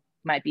well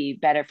might be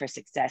better for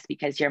success,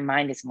 because your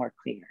mind is more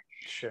clear.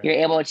 Sure. You're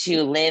able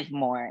to live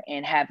more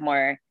and have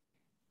more,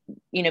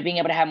 you know, being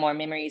able to have more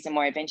memories and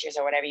more adventures,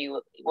 or whatever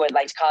you would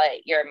like to call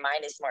it. Your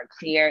mind is more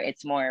clear.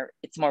 It's more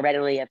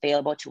readily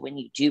available to when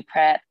you do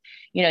prep.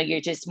 You know,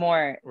 you're just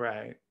more,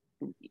 right.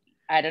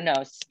 I don't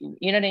know.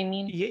 You know what I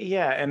mean?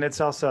 Yeah. And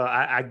it's also,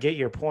 I get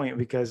your point,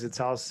 because it's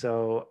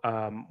also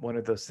one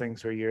of those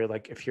things where you're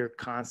like, if you're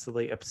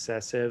constantly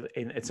obsessive,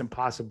 and it's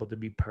impossible to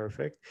be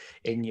perfect.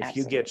 And if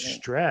you get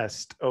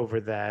stressed over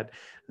that,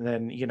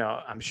 then, you know,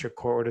 I'm sure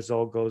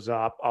cortisol goes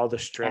up, all the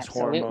stress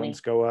hormones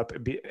go up.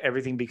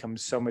 Everything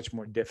becomes so much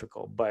more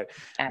difficult. But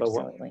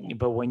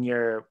when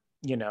you're,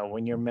 you know,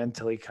 when you're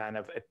mentally kind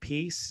of at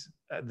peace,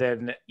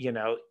 then, you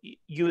know,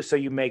 so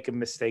you make a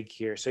mistake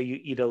here, so you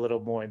eat a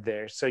little more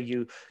there, so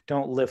you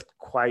don't lift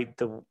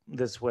quite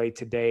this way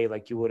today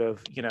like you would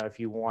have, you know, if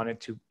you wanted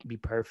to be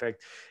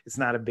perfect. It's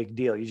not a big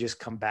deal. You just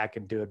come back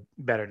and do it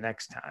better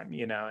next time,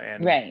 you know.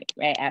 And right,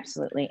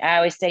 absolutely. I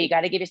always say you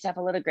got to give yourself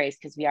a little grace,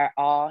 because we are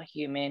all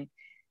human.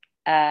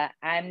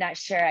 I'm not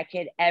sure I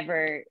could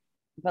ever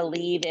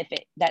believe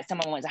that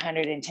someone was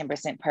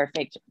 110%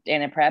 perfect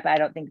in a prep. I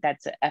don't think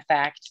that's a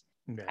fact.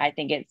 Yeah. I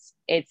think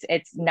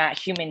it's not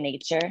human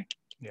nature.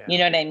 Yeah. You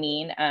know what I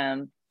mean?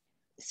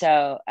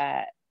 So,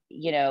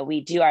 you know, we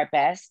do our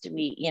best.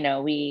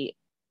 I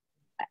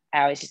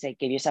always just say,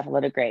 give yourself a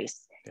little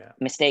grace. Yeah.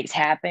 Mistakes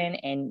happen.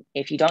 And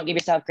if you don't give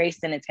yourself grace,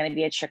 then it's going to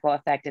be a trickle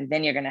effect. And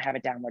then you're going to have a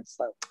downward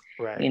slope.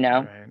 Right. You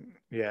know? Right.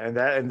 Yeah.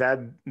 And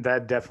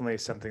that definitely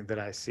is something that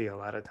I see a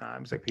lot of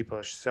times. Like, people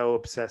are so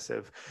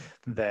obsessive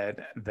that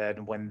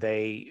when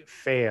they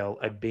fail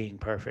at being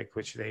perfect,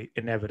 which they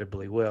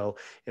inevitably will,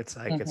 it's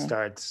like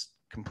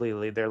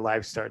their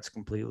life starts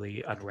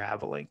completely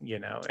unraveling, you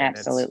know. And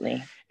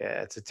absolutely.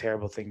 It's a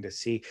terrible thing to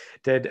see.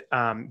 Do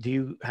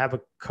you have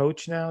a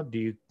coach now? Do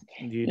you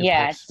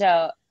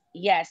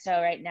So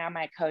right now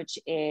my coach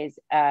is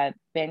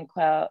Ben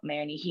Quell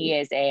Maroney. He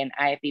is an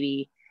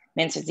IFBB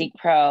men's physique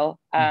pro,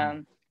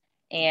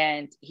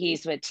 and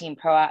he's with Team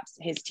Pro Ops.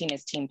 His team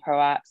is Team Pro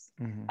Ops.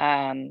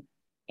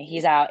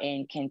 He's out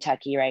in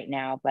Kentucky right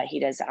now, but he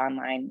does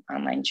online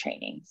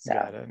training. So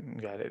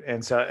got it.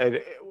 And so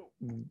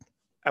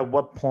at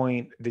what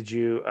point did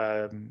you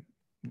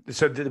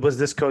was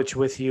this coach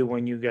with you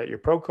when you got your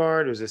pro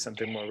card, or was this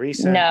something more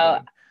recent? No.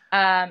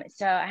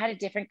 So I had a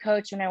different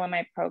coach when I won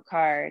my pro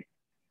card,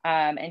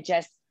 and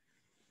just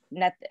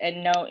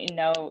no,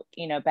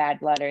 you know, bad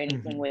blood or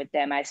anything with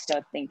them. I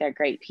still think they're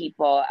great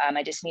people.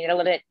 I just need it a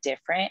little bit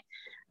different.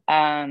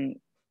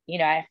 You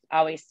know, I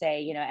always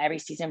say, you know, every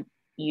season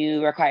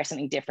you require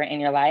something different in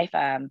your life.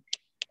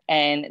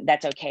 And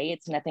that's okay.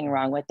 It's nothing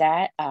wrong with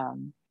that.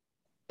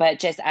 But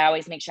just, I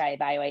always make sure I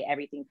evaluate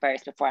everything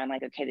first before I'm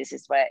like, okay, this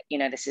is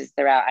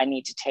the route I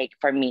need to take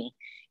for me,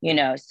 you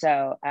know?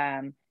 So,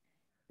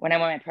 when I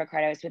won my pro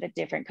card, I was with a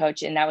different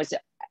coach, and I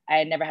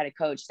had never had a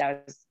coach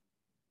that was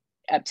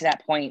up to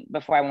that point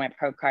before I won my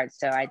pro card.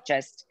 So I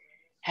just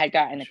had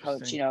gotten a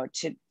coach, you know,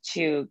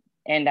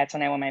 and that's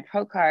when I won my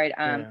pro card.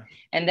 And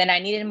then I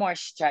needed more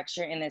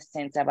structure, in the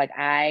sense of like,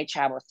 I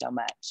travel so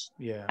much.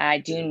 Yeah. I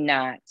do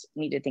not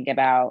need to think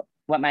about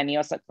what my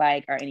meals look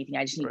like or anything.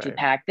 I just need to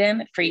pack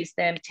them, freeze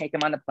them, take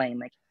them on the plane.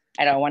 Like,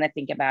 I don't want to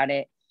think about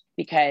it,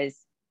 because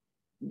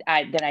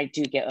I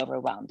do get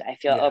overwhelmed. I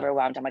feel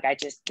overwhelmed. I'm like,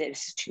 this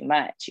is too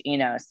much, you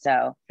know?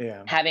 So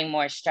having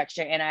more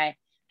structure. And I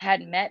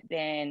had met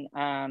Ben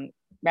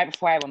right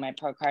before I won my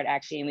pro card,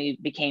 actually, and we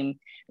became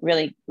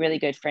really, really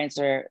good friends,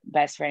 or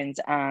best friends.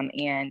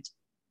 And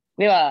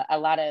we have a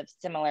lot of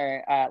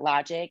similar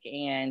logic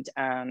and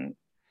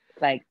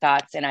like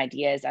thoughts and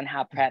ideas on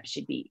how prep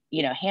should be,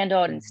 you know,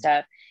 handled and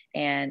stuff.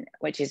 And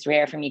which is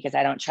rare for me, because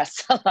I don't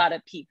trust a lot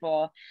of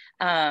people,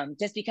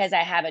 just because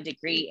I have a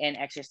degree in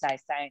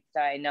exercise science.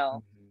 So I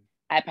know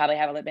I probably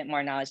have a little bit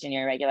more knowledge than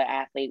your regular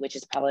athlete, which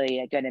is probably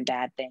a good and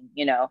bad thing,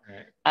 you know.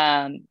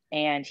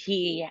 And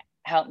he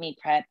helped me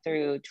prep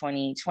through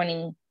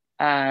 2020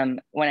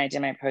 when I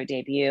did my pro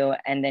debut,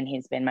 and then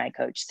he's been my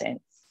coach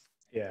since.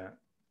 Yeah,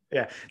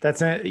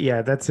 that's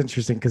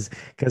interesting, because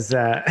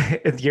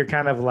you're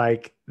kind of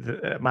like,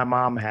 my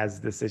mom has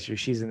this issue.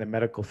 She's in the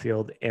medical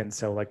field, and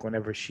so like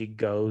whenever she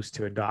goes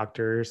to a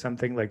doctor or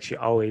something, like she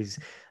always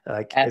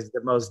like is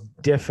the most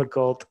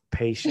difficult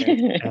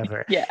patient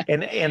ever.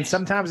 And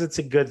sometimes it's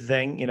a good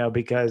thing, you know,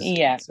 because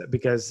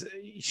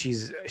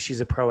she's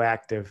a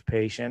proactive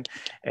patient,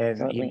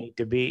 and you need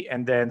to be.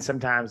 And then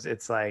sometimes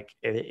it's like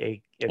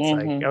it's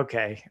like,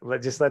 okay,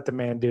 just let the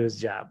man do his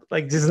job.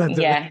 Like, just let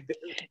the man do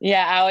it.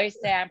 I always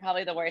say I'm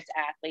probably the worst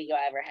athlete you'll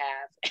ever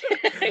have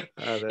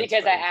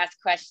because funny. I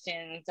ask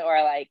questions,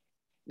 or like,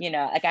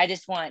 like I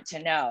just want to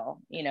know,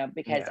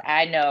 because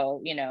I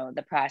know,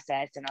 the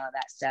process and all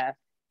that stuff,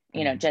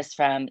 just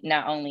from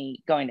not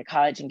only going to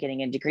college and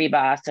getting a degree,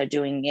 but also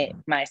doing it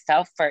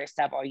myself for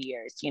several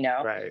years,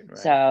 Right.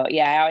 So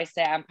yeah, I always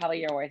say I'm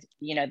probably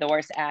the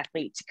worst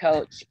athlete to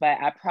coach, but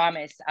I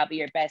promise I'll be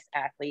your best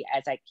athlete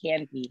as I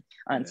can be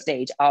on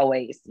stage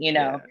always,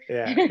 Yeah,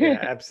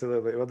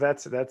 absolutely. Well,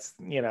 that's,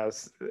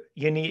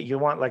 you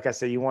want, like I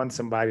said, you want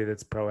somebody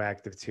that's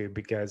proactive too,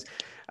 because,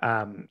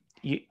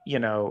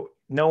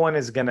 no one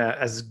is gonna,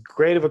 as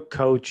great of a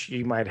coach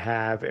you might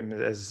have, and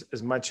as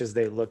much as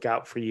they look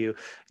out for you,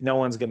 no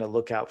one's gonna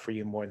look out for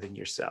you more than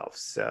yourself.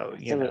 So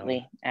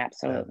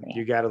absolutely,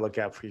 you got to look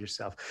out for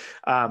yourself.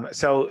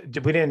 So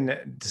we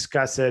didn't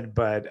discuss it,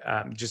 but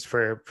just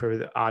for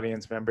the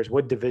audience members,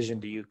 what division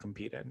do you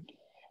compete in?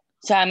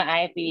 So I'm an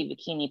IFBB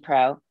Bikini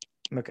Pro.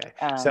 Okay.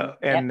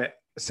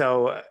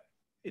 So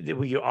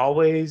were you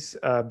always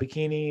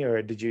bikini,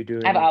 or did you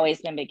do I've always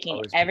been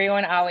bikini.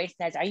 Everyone always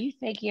says, "Are you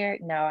figure?"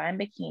 No, I'm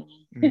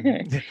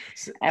bikini.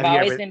 So I've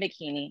always been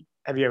bikini.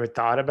 Have you ever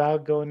thought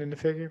about going into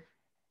figure?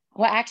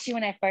 Well, actually,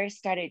 when I first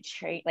started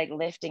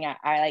lifting,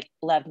 I like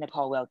loved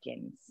Nicole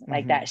Wilkins.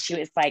 Like that. She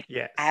was like,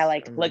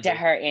 I looked at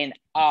her in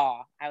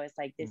awe. I was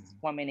like, this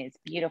woman is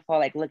beautiful.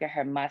 Like, look at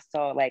her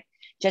muscle, like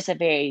just a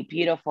very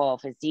beautiful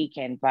physique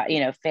and,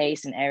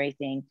 face and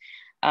everything.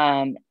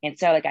 And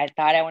so like, I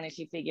thought I wanted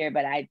to figure,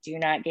 but I do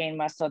not gain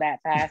muscle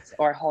that fast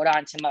or hold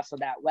on to muscle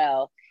that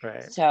well.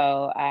 Right.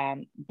 So,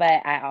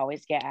 but I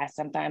always get asked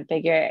sometimes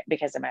figure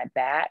because of my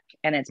back,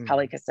 and it's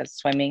probably because of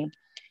swimming,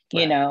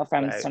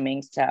 from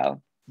swimming.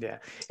 So. Yeah,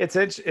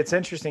 it's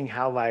interesting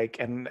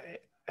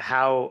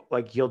how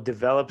you'll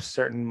develop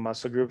certain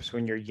muscle groups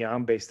when you're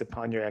young based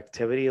upon your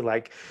activity.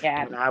 Like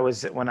when I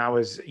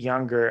was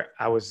younger,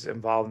 I was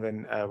involved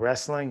in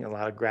wrestling, a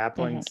lot of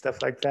grappling,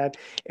 stuff like that,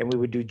 and we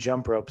would do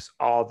jump ropes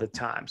all the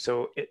time.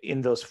 So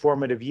in those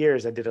formative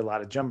years, I did a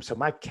lot of jumps. So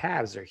my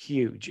calves are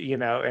huge,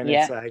 and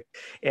it's like,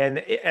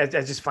 and I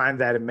just find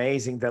that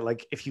amazing that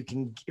like if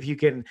you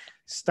can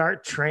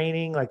start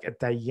training like at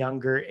that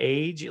younger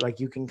age, like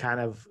you can kind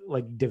of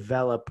like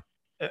develop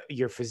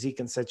your physique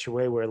in such a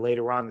way where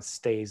later on it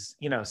stays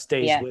with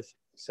you.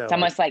 So it's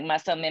almost like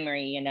muscle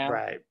memory,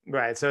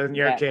 Right. So in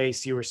your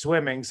case, you were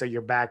swimming, so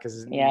your back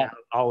is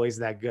always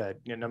that good,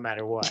 no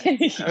matter what. Try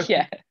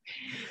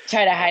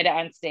to hide it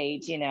on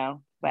stage,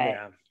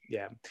 but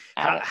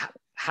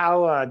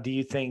how do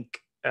you think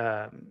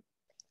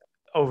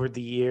over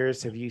the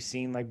years have you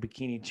seen like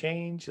bikini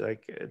change,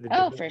 like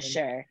for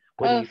sure.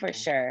 For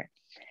sure.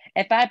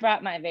 If I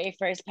brought my very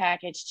first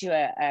package to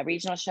a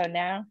regional show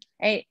now,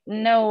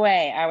 no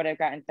way I would have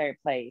gotten third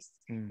place,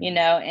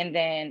 and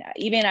then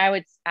even I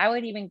would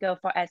even go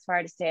as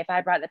far to say if I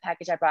brought the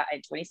package I brought in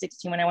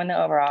 2016 when I won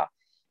the overall,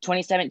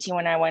 2017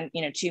 when I won,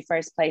 2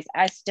 first place,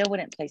 I still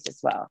wouldn't place as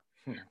well.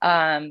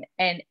 And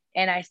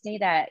I say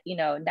that,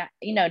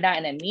 not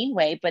in a mean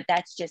way, but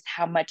that's just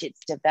how much it's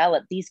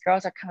developed. These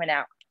girls are coming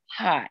out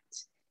hot.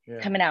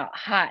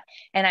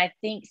 And I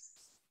think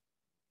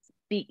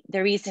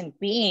the reason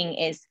being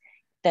is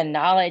the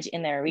knowledge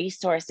and their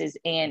resources.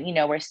 And,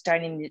 we're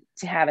starting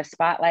to have a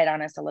spotlight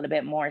on us a little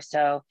bit more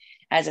so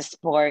as a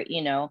sport,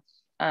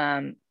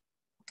 the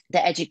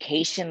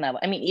education level.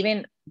 I mean,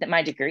 even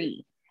my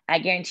degree, I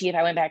guarantee if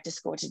I went back to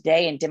school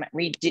today and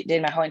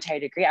did my whole entire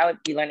degree, I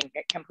would be learning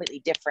completely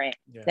different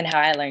than how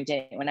I learned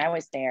it when I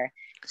was there.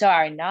 So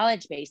our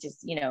knowledge base is,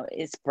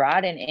 is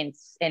broad and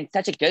in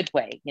such a good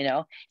way.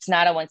 It's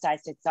not a one size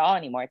fits all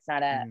anymore. It's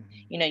not a,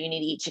 you need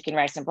to eat chicken,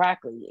 rice, and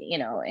broccoli,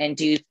 and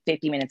do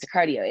 50 minutes of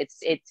cardio.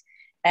 It's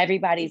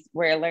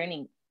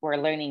we're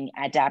learning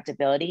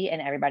adaptability,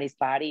 and everybody's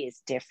body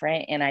is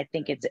different. And I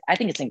think it's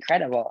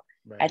incredible.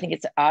 Right. I think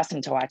it's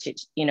awesome to watch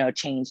it,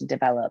 change and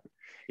develop.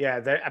 Yeah,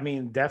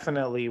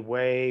 definitely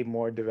way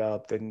more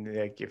developed than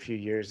like a few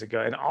years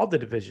ago, and all the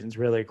divisions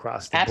really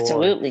across the board.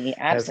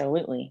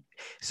 Absolutely.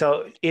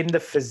 So in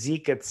the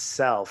physique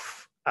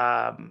itself,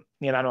 I'm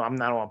not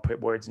want to put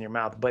words in your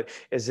mouth, but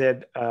is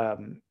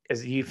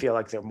you feel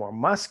like they're more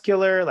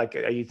muscular? Like,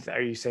 are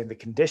you saying the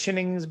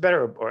conditioning is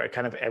better, or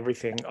kind of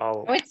everything? I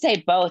would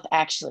say both,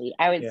 actually.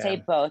 I would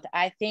say both.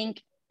 I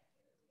think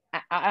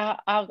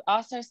I'll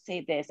also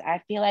say this.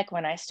 I feel like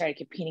when I started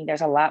competing, there's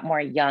a lot more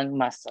young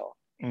muscle.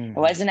 It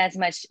wasn't as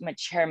much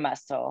mature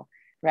muscle,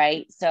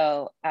 right?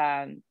 So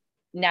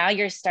now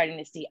you're starting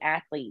to see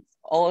athletes,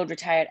 old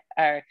retired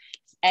or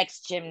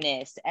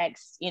ex-gymnasts,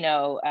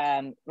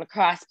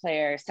 lacrosse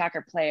player,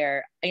 soccer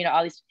player,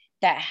 all these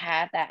that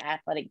have that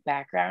athletic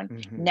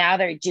background. Now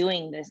they're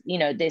doing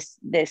this,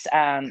 this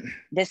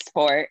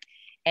sport,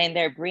 and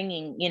they're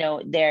bringing,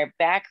 their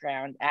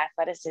background,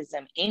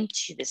 athleticism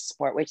into the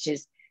sport, which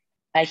is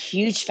a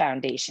huge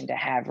foundation to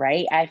have,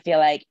 right? I feel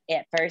like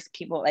at first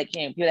people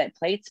people that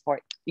played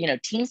sport,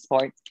 team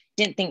sports,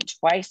 didn't think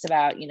twice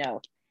about,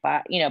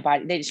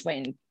 body. They just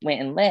went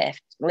and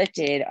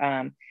lifted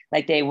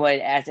like they would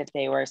as if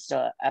they were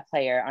still a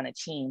player on a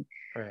team.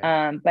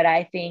 Right. But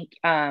I think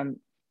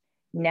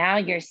now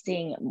you're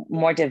seeing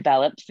more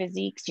developed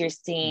physiques. You're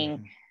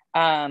seeing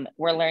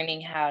we're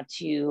learning how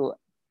to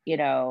you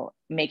know,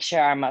 make sure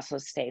our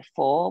muscles stay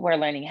full. We're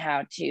learning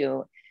how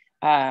to,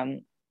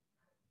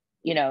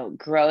 you know,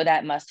 grow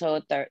that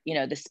muscle, you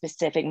know, the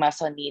specific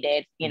muscle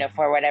needed, you know,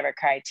 for whatever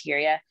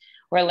criteria.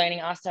 We're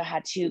learning also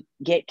how to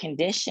get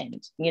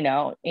conditioned. You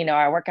know,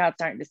 our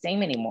workouts aren't the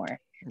same anymore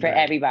for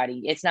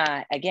everybody. It's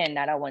not, again,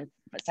 not a one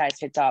size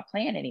fits all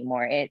plan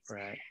anymore. It's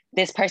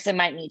this person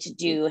might need to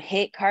do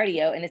HIIT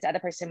cardio and this other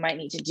person might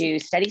need to do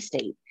steady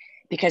state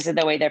because of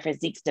the way their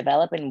physiques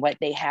develop and what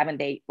they have and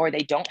they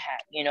don't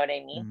have, you know what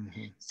I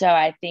mean? So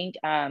I think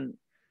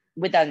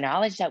with the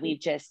knowledge that we've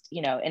just,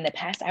 you know, in the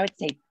past, I would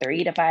say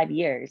 3 to 5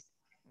 years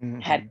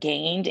have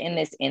gained in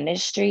this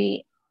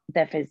industry,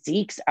 the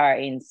physiques are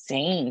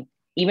insane.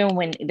 Even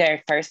when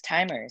they're first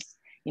timers,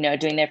 you know,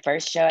 doing their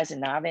first show as a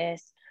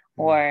novice,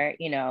 or,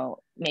 you know,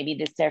 maybe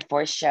this is their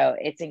fourth show.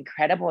 It's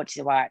incredible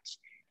to watch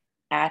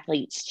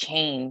athletes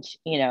change,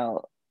 you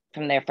know,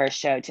 from their first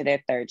show to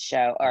their third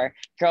show, or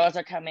girls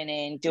are coming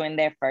in doing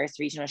their first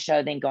regional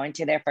show, then going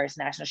to their first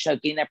national show,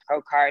 getting their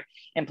pro card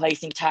and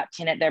placing top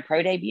 10 at their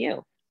pro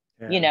debut.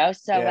 You know,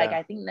 so like,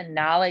 I think the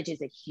knowledge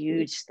is a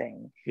huge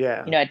thing.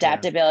 You know,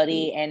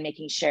 adaptability and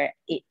making sure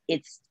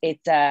it's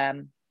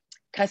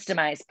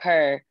customized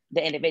per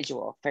the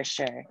individual, for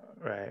sure.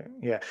 Right.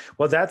 Yeah.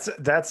 Well,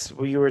 that's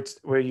what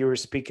you were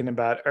speaking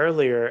about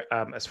earlier,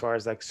 as far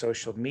as like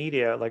social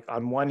media. Like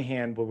on one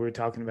hand, what we were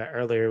talking about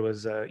earlier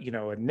was you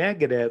know, a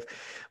negative,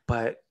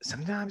 but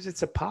sometimes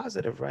it's a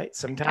positive, right?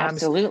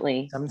 Sometimes so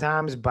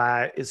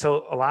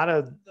a lot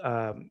of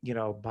you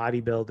know,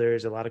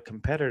 bodybuilders, a lot of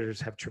competitors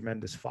have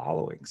tremendous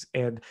followings,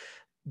 and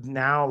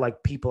now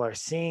like people are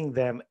seeing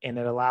them and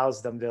it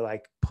allows them to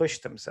like push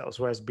themselves.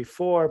 Whereas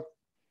before,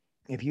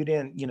 if you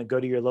didn't, you know, go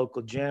to your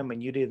local gym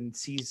and you didn't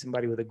see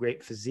somebody with a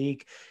great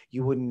physique,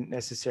 you wouldn't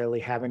necessarily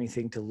have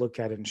anything to look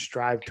at and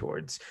strive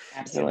towards.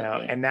 Absolutely. You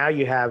know? And now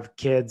you have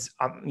kids,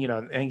 you know,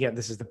 and again,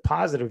 this is the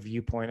positive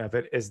viewpoint of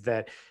it, is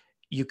that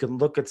you can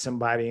look at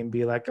somebody and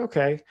be like,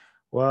 okay,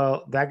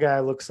 well, that guy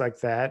looks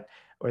like that,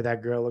 or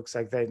that girl looks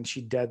like that, and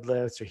she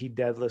deadlifts or he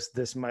deadlifts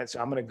this much.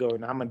 So I'm going to go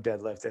and I'm going to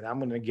deadlift and I'm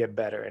going to get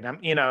better. And I'm,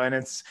 you know, and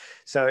it's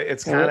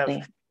kind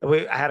of,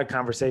 I had a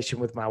conversation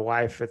with my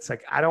wife. It's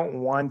like, I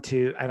don't want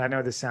to, and I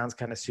know this sounds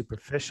kind of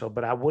superficial,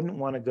 but I wouldn't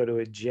want to go to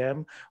a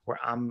gym where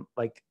I'm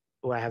like,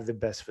 where I have the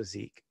best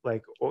physique.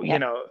 Like, or, you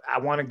know, I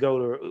want to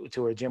go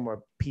to a gym where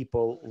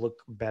people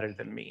look better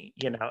than me,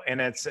 you know,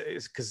 and it's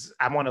because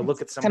I want to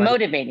look at somebody. It's a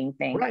motivating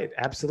thing. Right.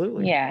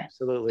 Absolutely. Yeah.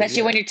 Absolutely.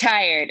 Especially when you're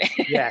tired.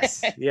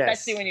 Yes. Yes.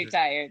 Especially when you're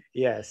tired.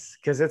 Yes.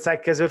 Because it's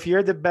like, because if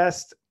you're the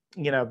best,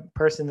 you know,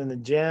 person in the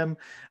gym,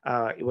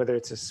 whether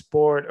it's a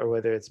sport or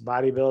whether it's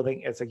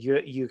bodybuilding, it's like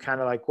you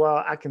kind of like,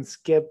 well, I can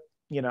skip,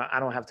 you know, I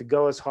don't have to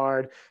go as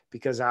hard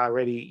because I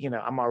already, you know,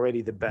 I'm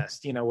already the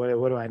best. You know,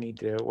 what do I need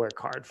to work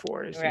hard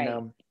for? Is, you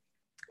know,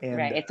 and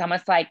it's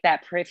almost like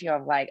that peripheral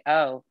of like,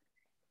 oh,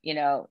 you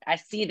know, I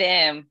see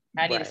them,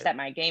 I need to step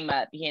my game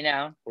up, you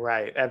know?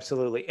 Right.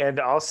 Absolutely. And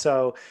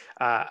also,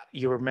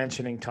 you were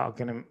mentioning,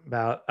 talking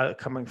about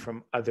coming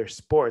from other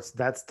sports.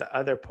 That's the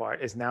other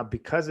part, is now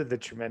because of the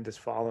tremendous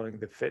following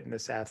the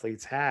fitness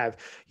athletes have,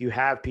 you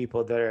have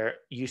people that are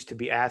used to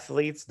be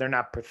athletes. They're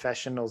not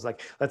professionals.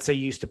 Like, let's say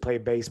you used to play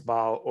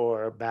baseball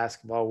or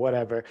basketball,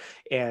 whatever,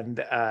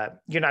 and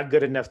you're not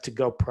good enough to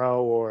go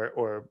pro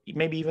or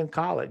maybe even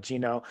college, you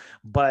know,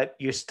 but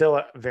you're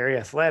still very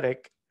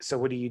athletic. So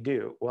what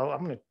do? Well,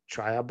 I'm going to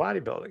try out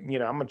bodybuilding, you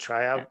know, I'm going to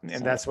try out.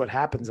 And that's what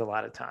happens a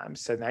lot of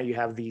times. So now you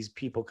have these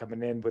people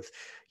coming in with,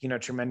 you know,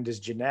 tremendous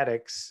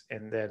genetics,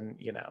 and then,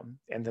 you know,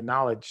 and the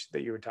knowledge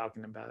that you were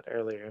talking about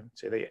earlier.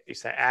 So you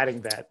start adding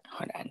that.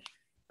 Hold on.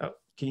 Oh,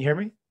 can you hear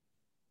me?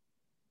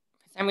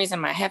 For some reason,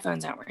 my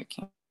headphones aren't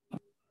working.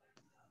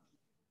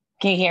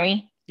 Can you hear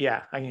me?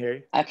 Yeah, I can hear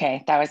you.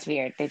 Okay, that was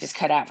weird. They just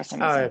cut out for some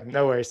reason. Oh,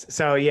 no worries.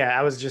 So yeah,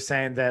 I was just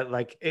saying that,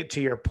 like,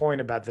 to your point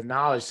about the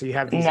knowledge. So you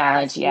have these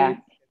knowledge,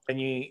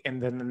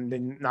 and then the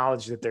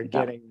knowledge that they're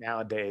getting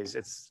nowadays,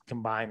 it's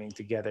combining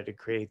together to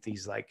create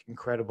these like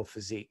incredible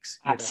physiques.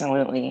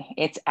 Absolutely.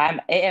 It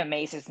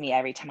amazes me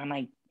every time. I'm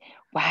like,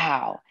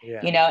 wow,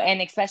 you know,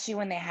 and especially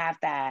when they have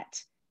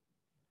that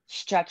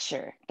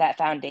structure, that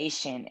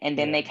foundation, and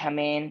then they come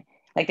in,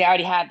 like they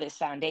already have this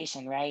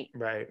foundation, right?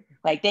 Right.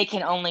 Like they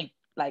can only,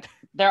 like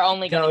they're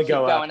only going to keep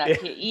going up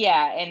here.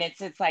 Yeah. And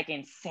it's like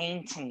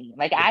insane to me.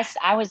 Like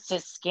I was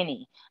just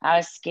skinny. I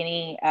was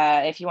skinny,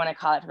 if you want to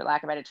call it, for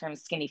lack of a better term,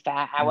 skinny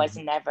fat. I was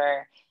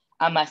never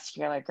a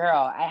muscular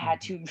girl. I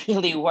had to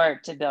really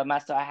work to build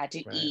muscle. I had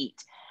to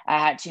eat. I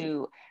had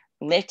to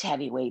lift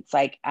heavy weights.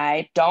 Like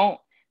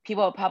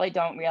people probably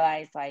don't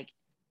realize, like,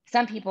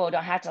 some people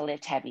don't have to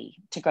lift heavy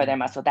to grow their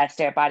muscle. That's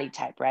their body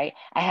type, right?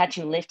 I had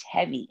to lift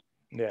heavy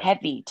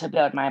to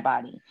build my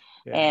body.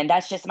 And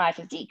that's just my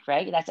physique,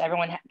 right? That's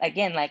everyone.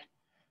 Again, like,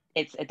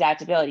 it's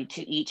adaptability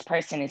to each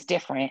person is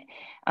different.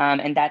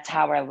 And that's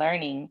how we're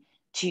learning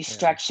to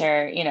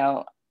structure, you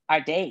know,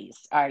 our days,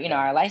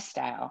 our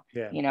lifestyle,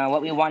 you know,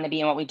 what we want to be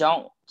and what we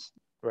don't.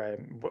 Right.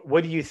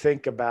 What do you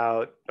think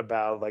about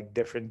like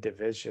different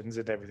divisions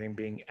and everything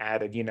being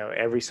added? You know,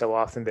 every so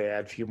often they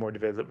add a few more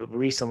divisions.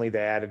 Recently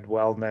they added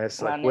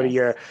wellness.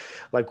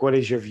 Like, what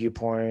is your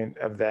viewpoint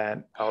of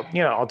that?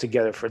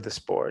 Altogether for the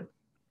sport?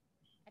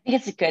 I think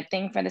it's a good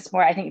thing for the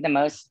sport. I think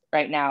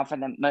right now, for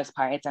the most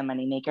part, it's a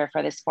moneymaker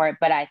for the sport.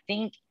 But I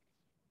think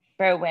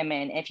for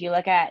women, if you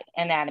look at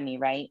anatomy,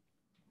 right?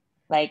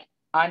 Like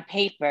on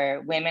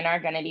paper, women are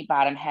going to be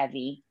bottom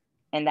heavy.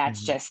 And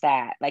that's just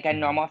that. Like a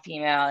normal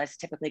female is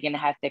typically going to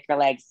have thicker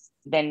legs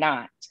than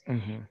not.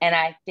 And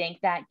I think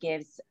that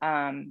gives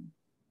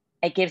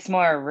it gives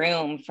more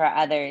room for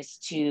others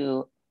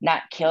to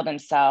not kill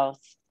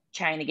themselves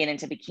trying to get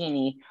into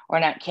bikini,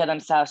 or not kill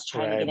themselves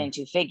trying to get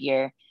into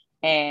figure.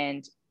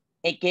 And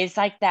it gives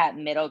like that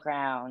middle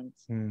ground.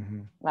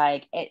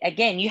 Like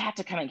again, you have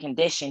to come in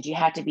conditioned, you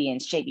have to be in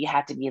shape, you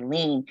have to be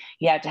lean,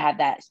 you have to have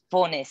that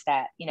fullness,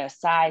 that, you know,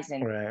 size,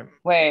 and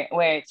where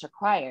it's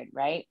required,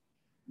 right?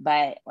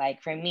 But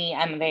like for me,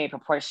 I'm a very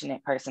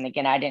proportionate person.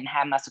 Again, I didn't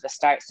have muscle to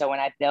start. So when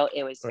I built,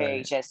 it was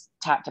very just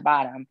top to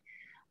bottom.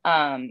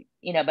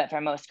 You know, but for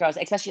most girls,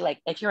 especially like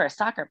if you're a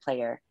soccer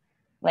player,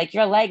 like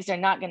your legs are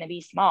not going to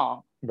be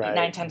small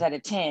 9 times out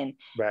of 10.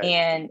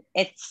 And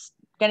it's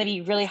going to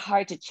be really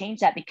hard to change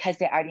that because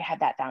they already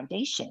have that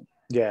foundation.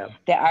 They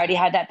already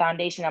had that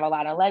foundation of a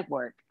lot of leg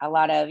work, a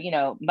lot of, you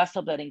know,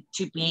 muscle building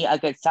to be a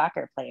good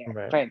soccer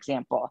player, for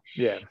example.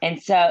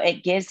 And so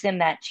it gives them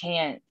that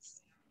chance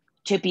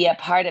to be a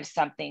part of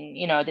something,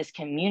 you know, this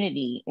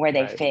community where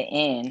they fit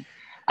in.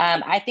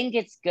 I think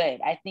it's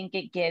good. I think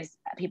it gives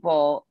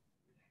people,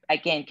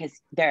 again, because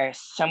there are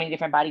so many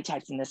different body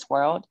types in this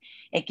world,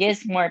 it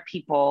gives more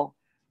people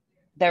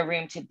the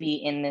room to be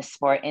in this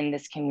sport, in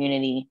this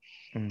community,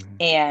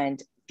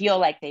 and feel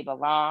like they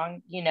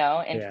belong, you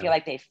know, and feel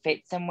like they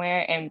fit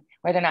somewhere, and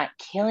where they're not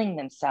killing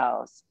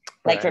themselves,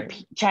 like for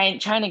trying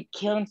to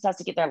kill themselves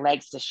to get their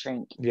legs to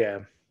shrink.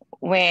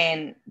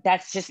 When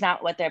that's just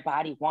not what their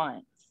body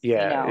wants. You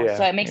know,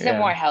 so it makes them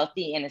more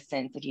healthy in a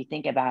sense. If you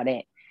think about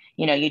it,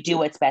 you know, you do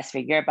what's best for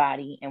your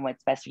body and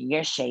what's best for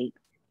your shape,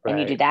 and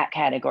you do that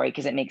category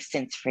because it makes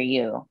sense for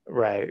you.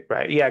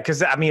 Yeah,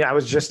 because I mean, I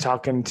was just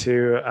talking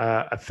to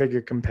a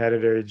figure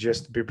competitor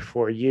just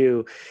before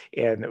you,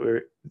 and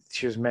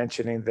she was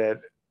mentioning that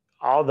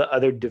all the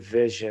other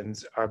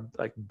divisions are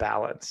like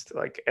balanced.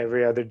 Like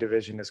every other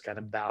division is kind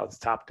of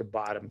balanced top to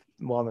bottom.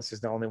 Wellness is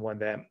the only one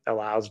that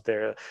allows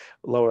their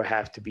lower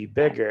half to be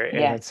bigger.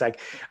 And it's like,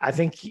 I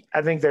think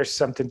there's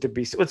something to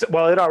be,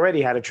 well, it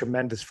already had a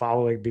tremendous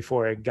following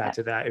before it got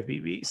to the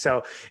IFBB.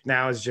 So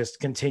now it's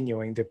just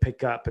continuing to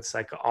pick up. It's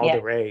like all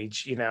the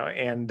rage, you know,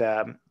 and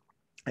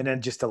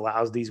then just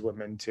allows these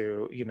women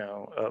to, you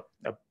know,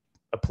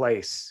 a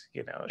place,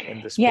 you know,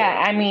 in the sport.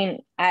 I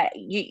mean,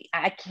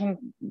 I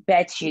can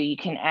bet you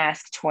can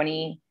ask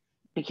 20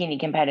 bikini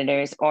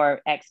competitors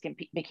or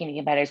bikini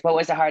competitors, what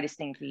was the hardest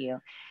thing for you?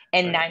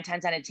 And 9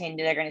 times out of 10,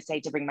 they're going to say,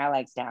 to bring my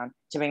legs down,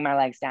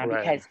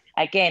 because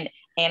again,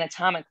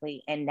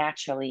 anatomically and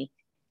naturally,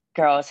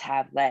 girls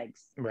have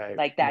legs.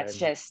 Like that's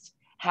just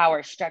how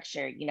we're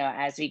structured. You know,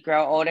 as we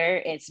grow older,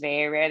 it's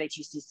very rare that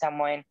you see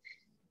someone,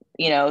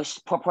 you know,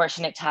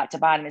 proportionate top to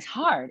bottom. Is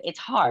hard. It's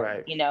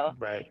hard, you know,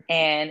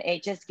 and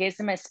it just gives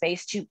them a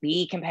space to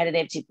be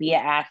competitive, to be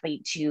an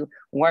athlete, to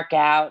work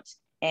out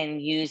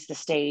and use the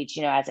stage,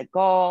 you know, as a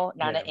goal,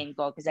 not an end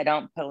goal, because I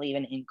don't believe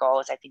in end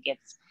goals. I think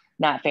it's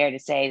not fair to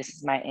say this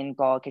is my end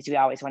goal, because we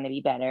always want to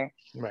be better,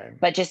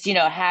 but just, you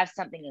know, have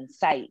something in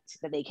sight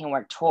that they can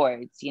work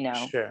towards, you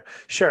know.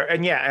 Sure.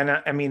 And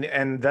I mean,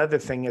 and the other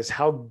thing is,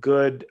 how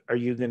good are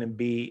you going to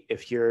be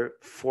if you're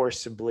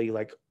forcibly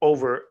like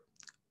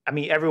I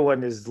mean,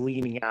 everyone is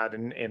leaning out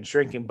and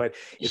shrinking, but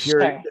if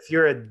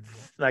you're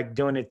like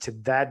doing it to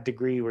that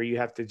degree where you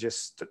have to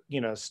just,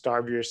 you know,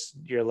 starve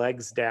your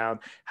legs down,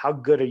 how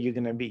good are you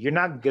going to be? You're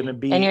not going to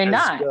be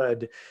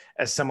good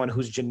as someone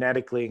who's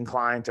genetically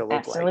inclined to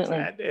look like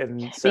that.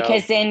 And so,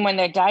 because then when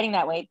they're dieting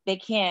that way, you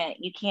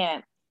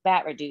can't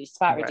spot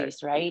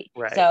reduce, right?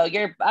 So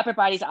your upper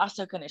body's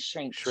also going to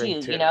shrink too,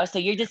 you know, so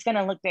you're just going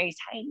to look very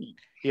tiny.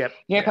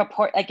 Your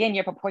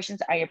proportions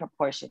are your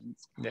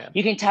proportions.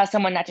 You can tell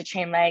someone not to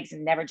train legs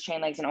and never train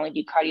legs and only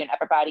do cardio and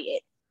upper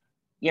body.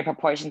 Your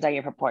proportions are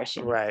your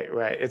proportions. Right.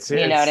 It's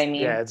you know what I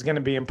mean? Yeah, it's going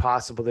to be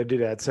impossible to do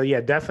that. So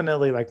yeah,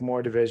 definitely like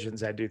more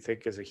divisions, I do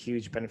think is a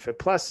huge benefit.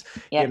 Plus,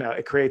 you know,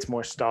 it creates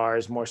more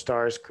stars. More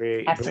stars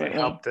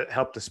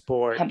help the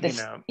sport.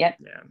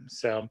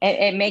 So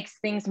it makes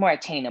things more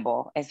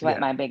attainable. Is what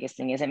my biggest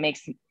thing is. It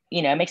makes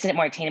it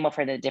more attainable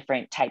for the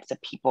different types of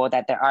people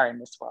that there are in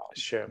this world.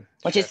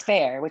 Which is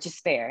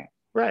fair.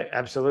 Right.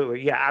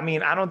 Absolutely. Yeah. I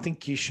mean, I don't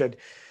think you should.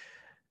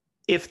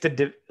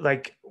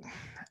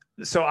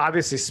 So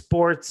obviously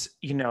sports,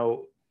 you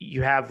know,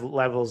 you have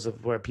levels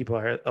of where people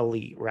are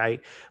elite, right?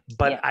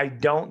 But I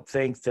don't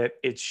think that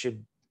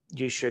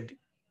you should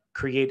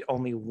create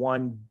only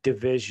one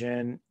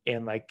division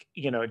and like,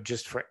 you know,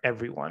 just for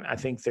everyone. I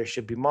think there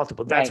should be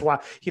multiple. That's why,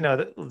 you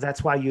know,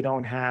 that's why you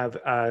don't have,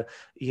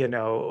 you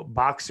know,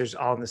 boxers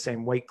all in the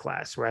same weight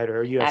class, right?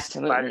 Or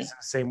UFC fighters in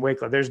the same weight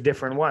class. There's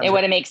different ones. It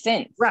wouldn't make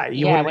sense. Right.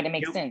 It wouldn't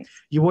make sense.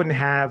 You wouldn't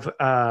have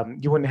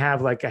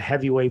like a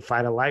heavyweight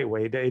fight a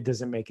lightweight. It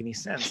doesn't make any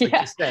sense, like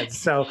you said.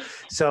 So,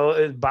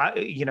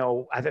 you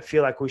know, I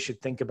feel like we should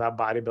think about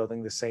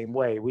bodybuilding the same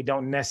way. We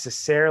don't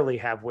necessarily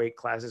have weight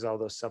classes,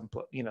 although some,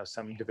 you know,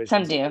 some divisions.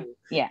 Some do.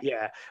 Yeah.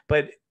 Yeah.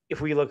 But if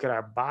we look at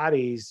our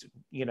bodies,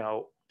 you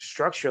know,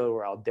 structurally,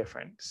 we're all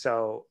different.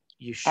 So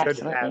you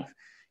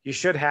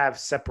should have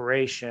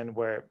separation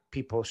where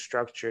people's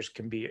structures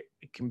can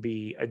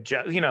be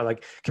adjust, you know,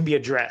 like can be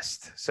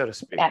addressed, so to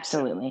speak.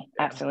 Absolutely.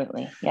 Yeah.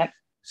 Absolutely. Yep.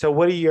 So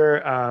what are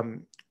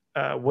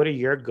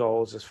your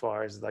goals as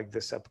far as like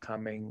this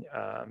upcoming,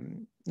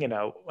 you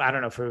know, I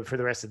don't know, for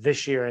the rest of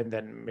this year and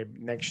then maybe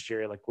next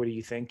year, like, what are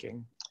you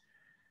thinking?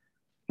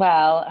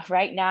 Well,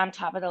 right now I'm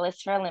top of the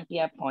list for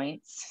Olympia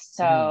points.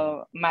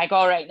 So my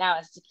goal right now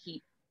is to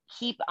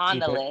keep on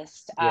the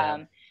list.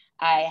 Yeah.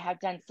 I have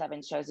done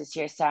 7 shows this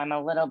year, so I'm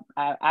a little.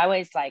 I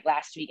was like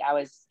last week. I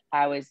was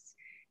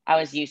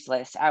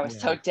useless. I was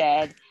so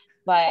dead.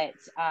 But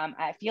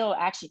I feel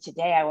actually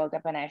today I woke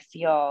up and I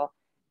feel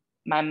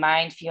my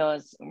mind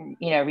feels,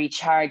 you know,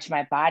 recharged.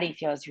 My body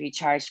feels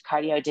recharged.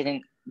 Cardio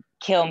didn't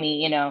kill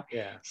me, you know.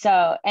 Yeah.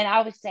 So, and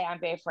I would say I'm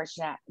very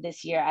fortunate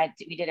this year.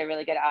 We did a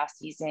really good off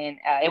season.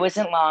 It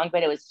wasn't long,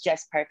 but it was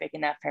just perfect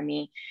enough for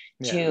me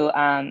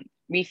to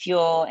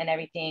refuel and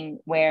everything.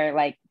 Where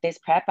like this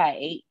prep I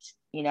ate,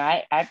 you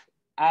know,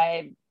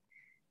 I've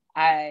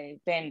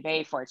been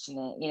very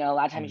fortunate. You know, a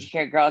lot of times you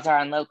hear girls are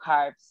on low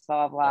carbs,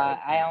 blah, blah, blah.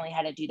 I only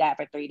had to do that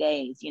for 3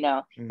 days, you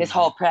know, this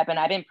whole prep. And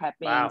I've been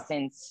prepping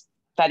since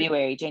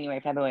January,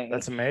 February.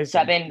 That's amazing. So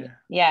I've been,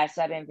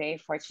 so I've been very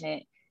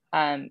fortunate.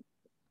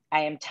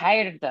 I am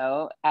tired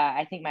though.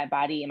 I think my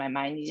body and my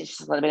mind needs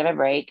just a little bit of a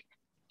break.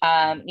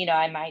 You know,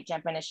 I might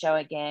jump on a show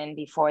again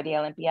before the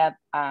Olympia.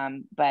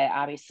 But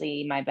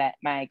obviously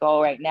my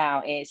goal right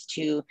now is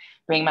to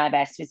bring my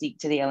best physique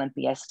to the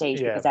Olympia stage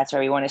because that's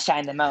where we want to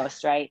shine the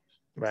most, right?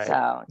 Right.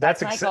 So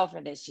that's my goal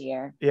for this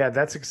year. Yeah,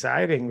 that's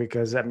exciting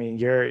because I mean,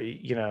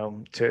 you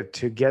know,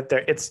 to get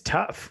there, it's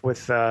tough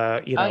with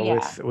you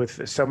know,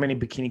 with so many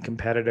bikini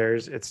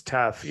competitors. It's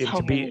tough.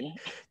 To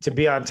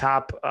be on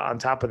top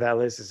of that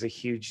list is a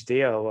huge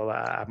deal. Well,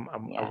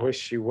 I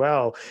wish you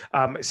well.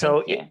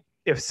 So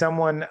if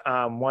someone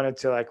wanted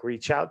to like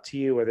reach out to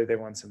you, whether they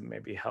want some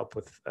maybe help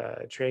with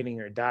training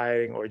or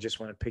dieting, or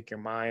just want to pick your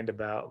mind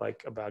about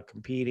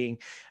competing,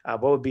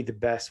 what would be the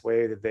best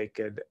way that they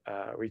could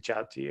reach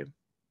out to you?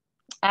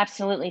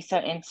 Absolutely. So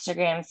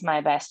Instagram's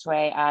my best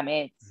way.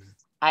 It's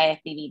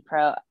IFBB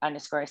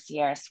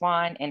Pro_Sierra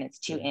Swann, and it's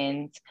 2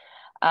 N's.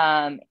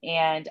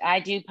 And I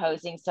do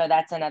posing. So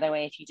that's another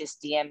way. If you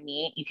just DM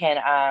me, you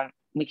can,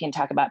 we can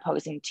talk about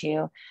posing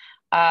too.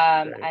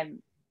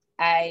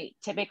 I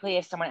typically,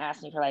 if someone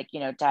asks me for like,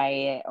 you know,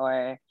 diet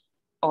or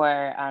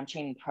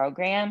training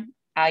program,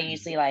 I'll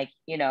usually like,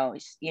 you know,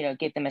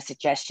 give them a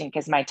suggestion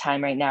because my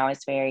time right now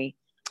is very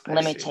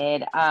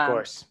limited. Of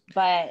course.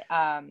 But,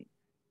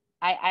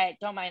 I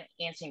don't mind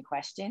answering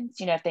questions,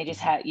 you know, if they just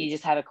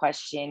have a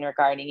question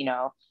regarding, you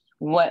know,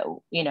 what,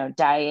 you know,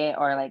 diet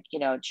or like, you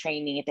know,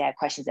 training, if they have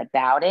questions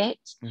about it,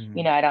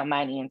 you know, I don't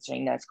mind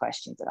answering those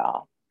questions at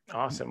all.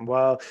 Awesome.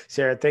 Well,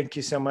 Sarah, thank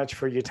you so much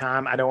for your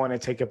time. I don't want to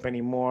take up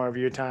any more of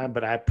your time,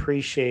 but I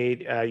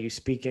appreciate you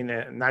speaking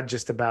not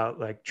just about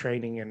like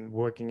training and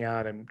working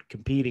out and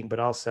competing, but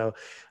also,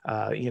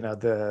 you know,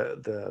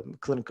 the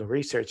clinical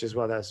research as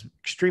well. That's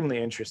extremely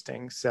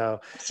interesting. So,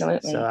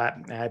 absolutely. So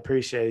I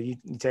appreciate it.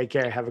 You take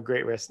care. Have a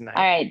great rest of the night.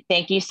 All right.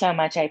 Thank you so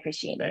much. I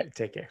appreciate it.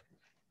 Take care.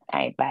 All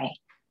right. Bye.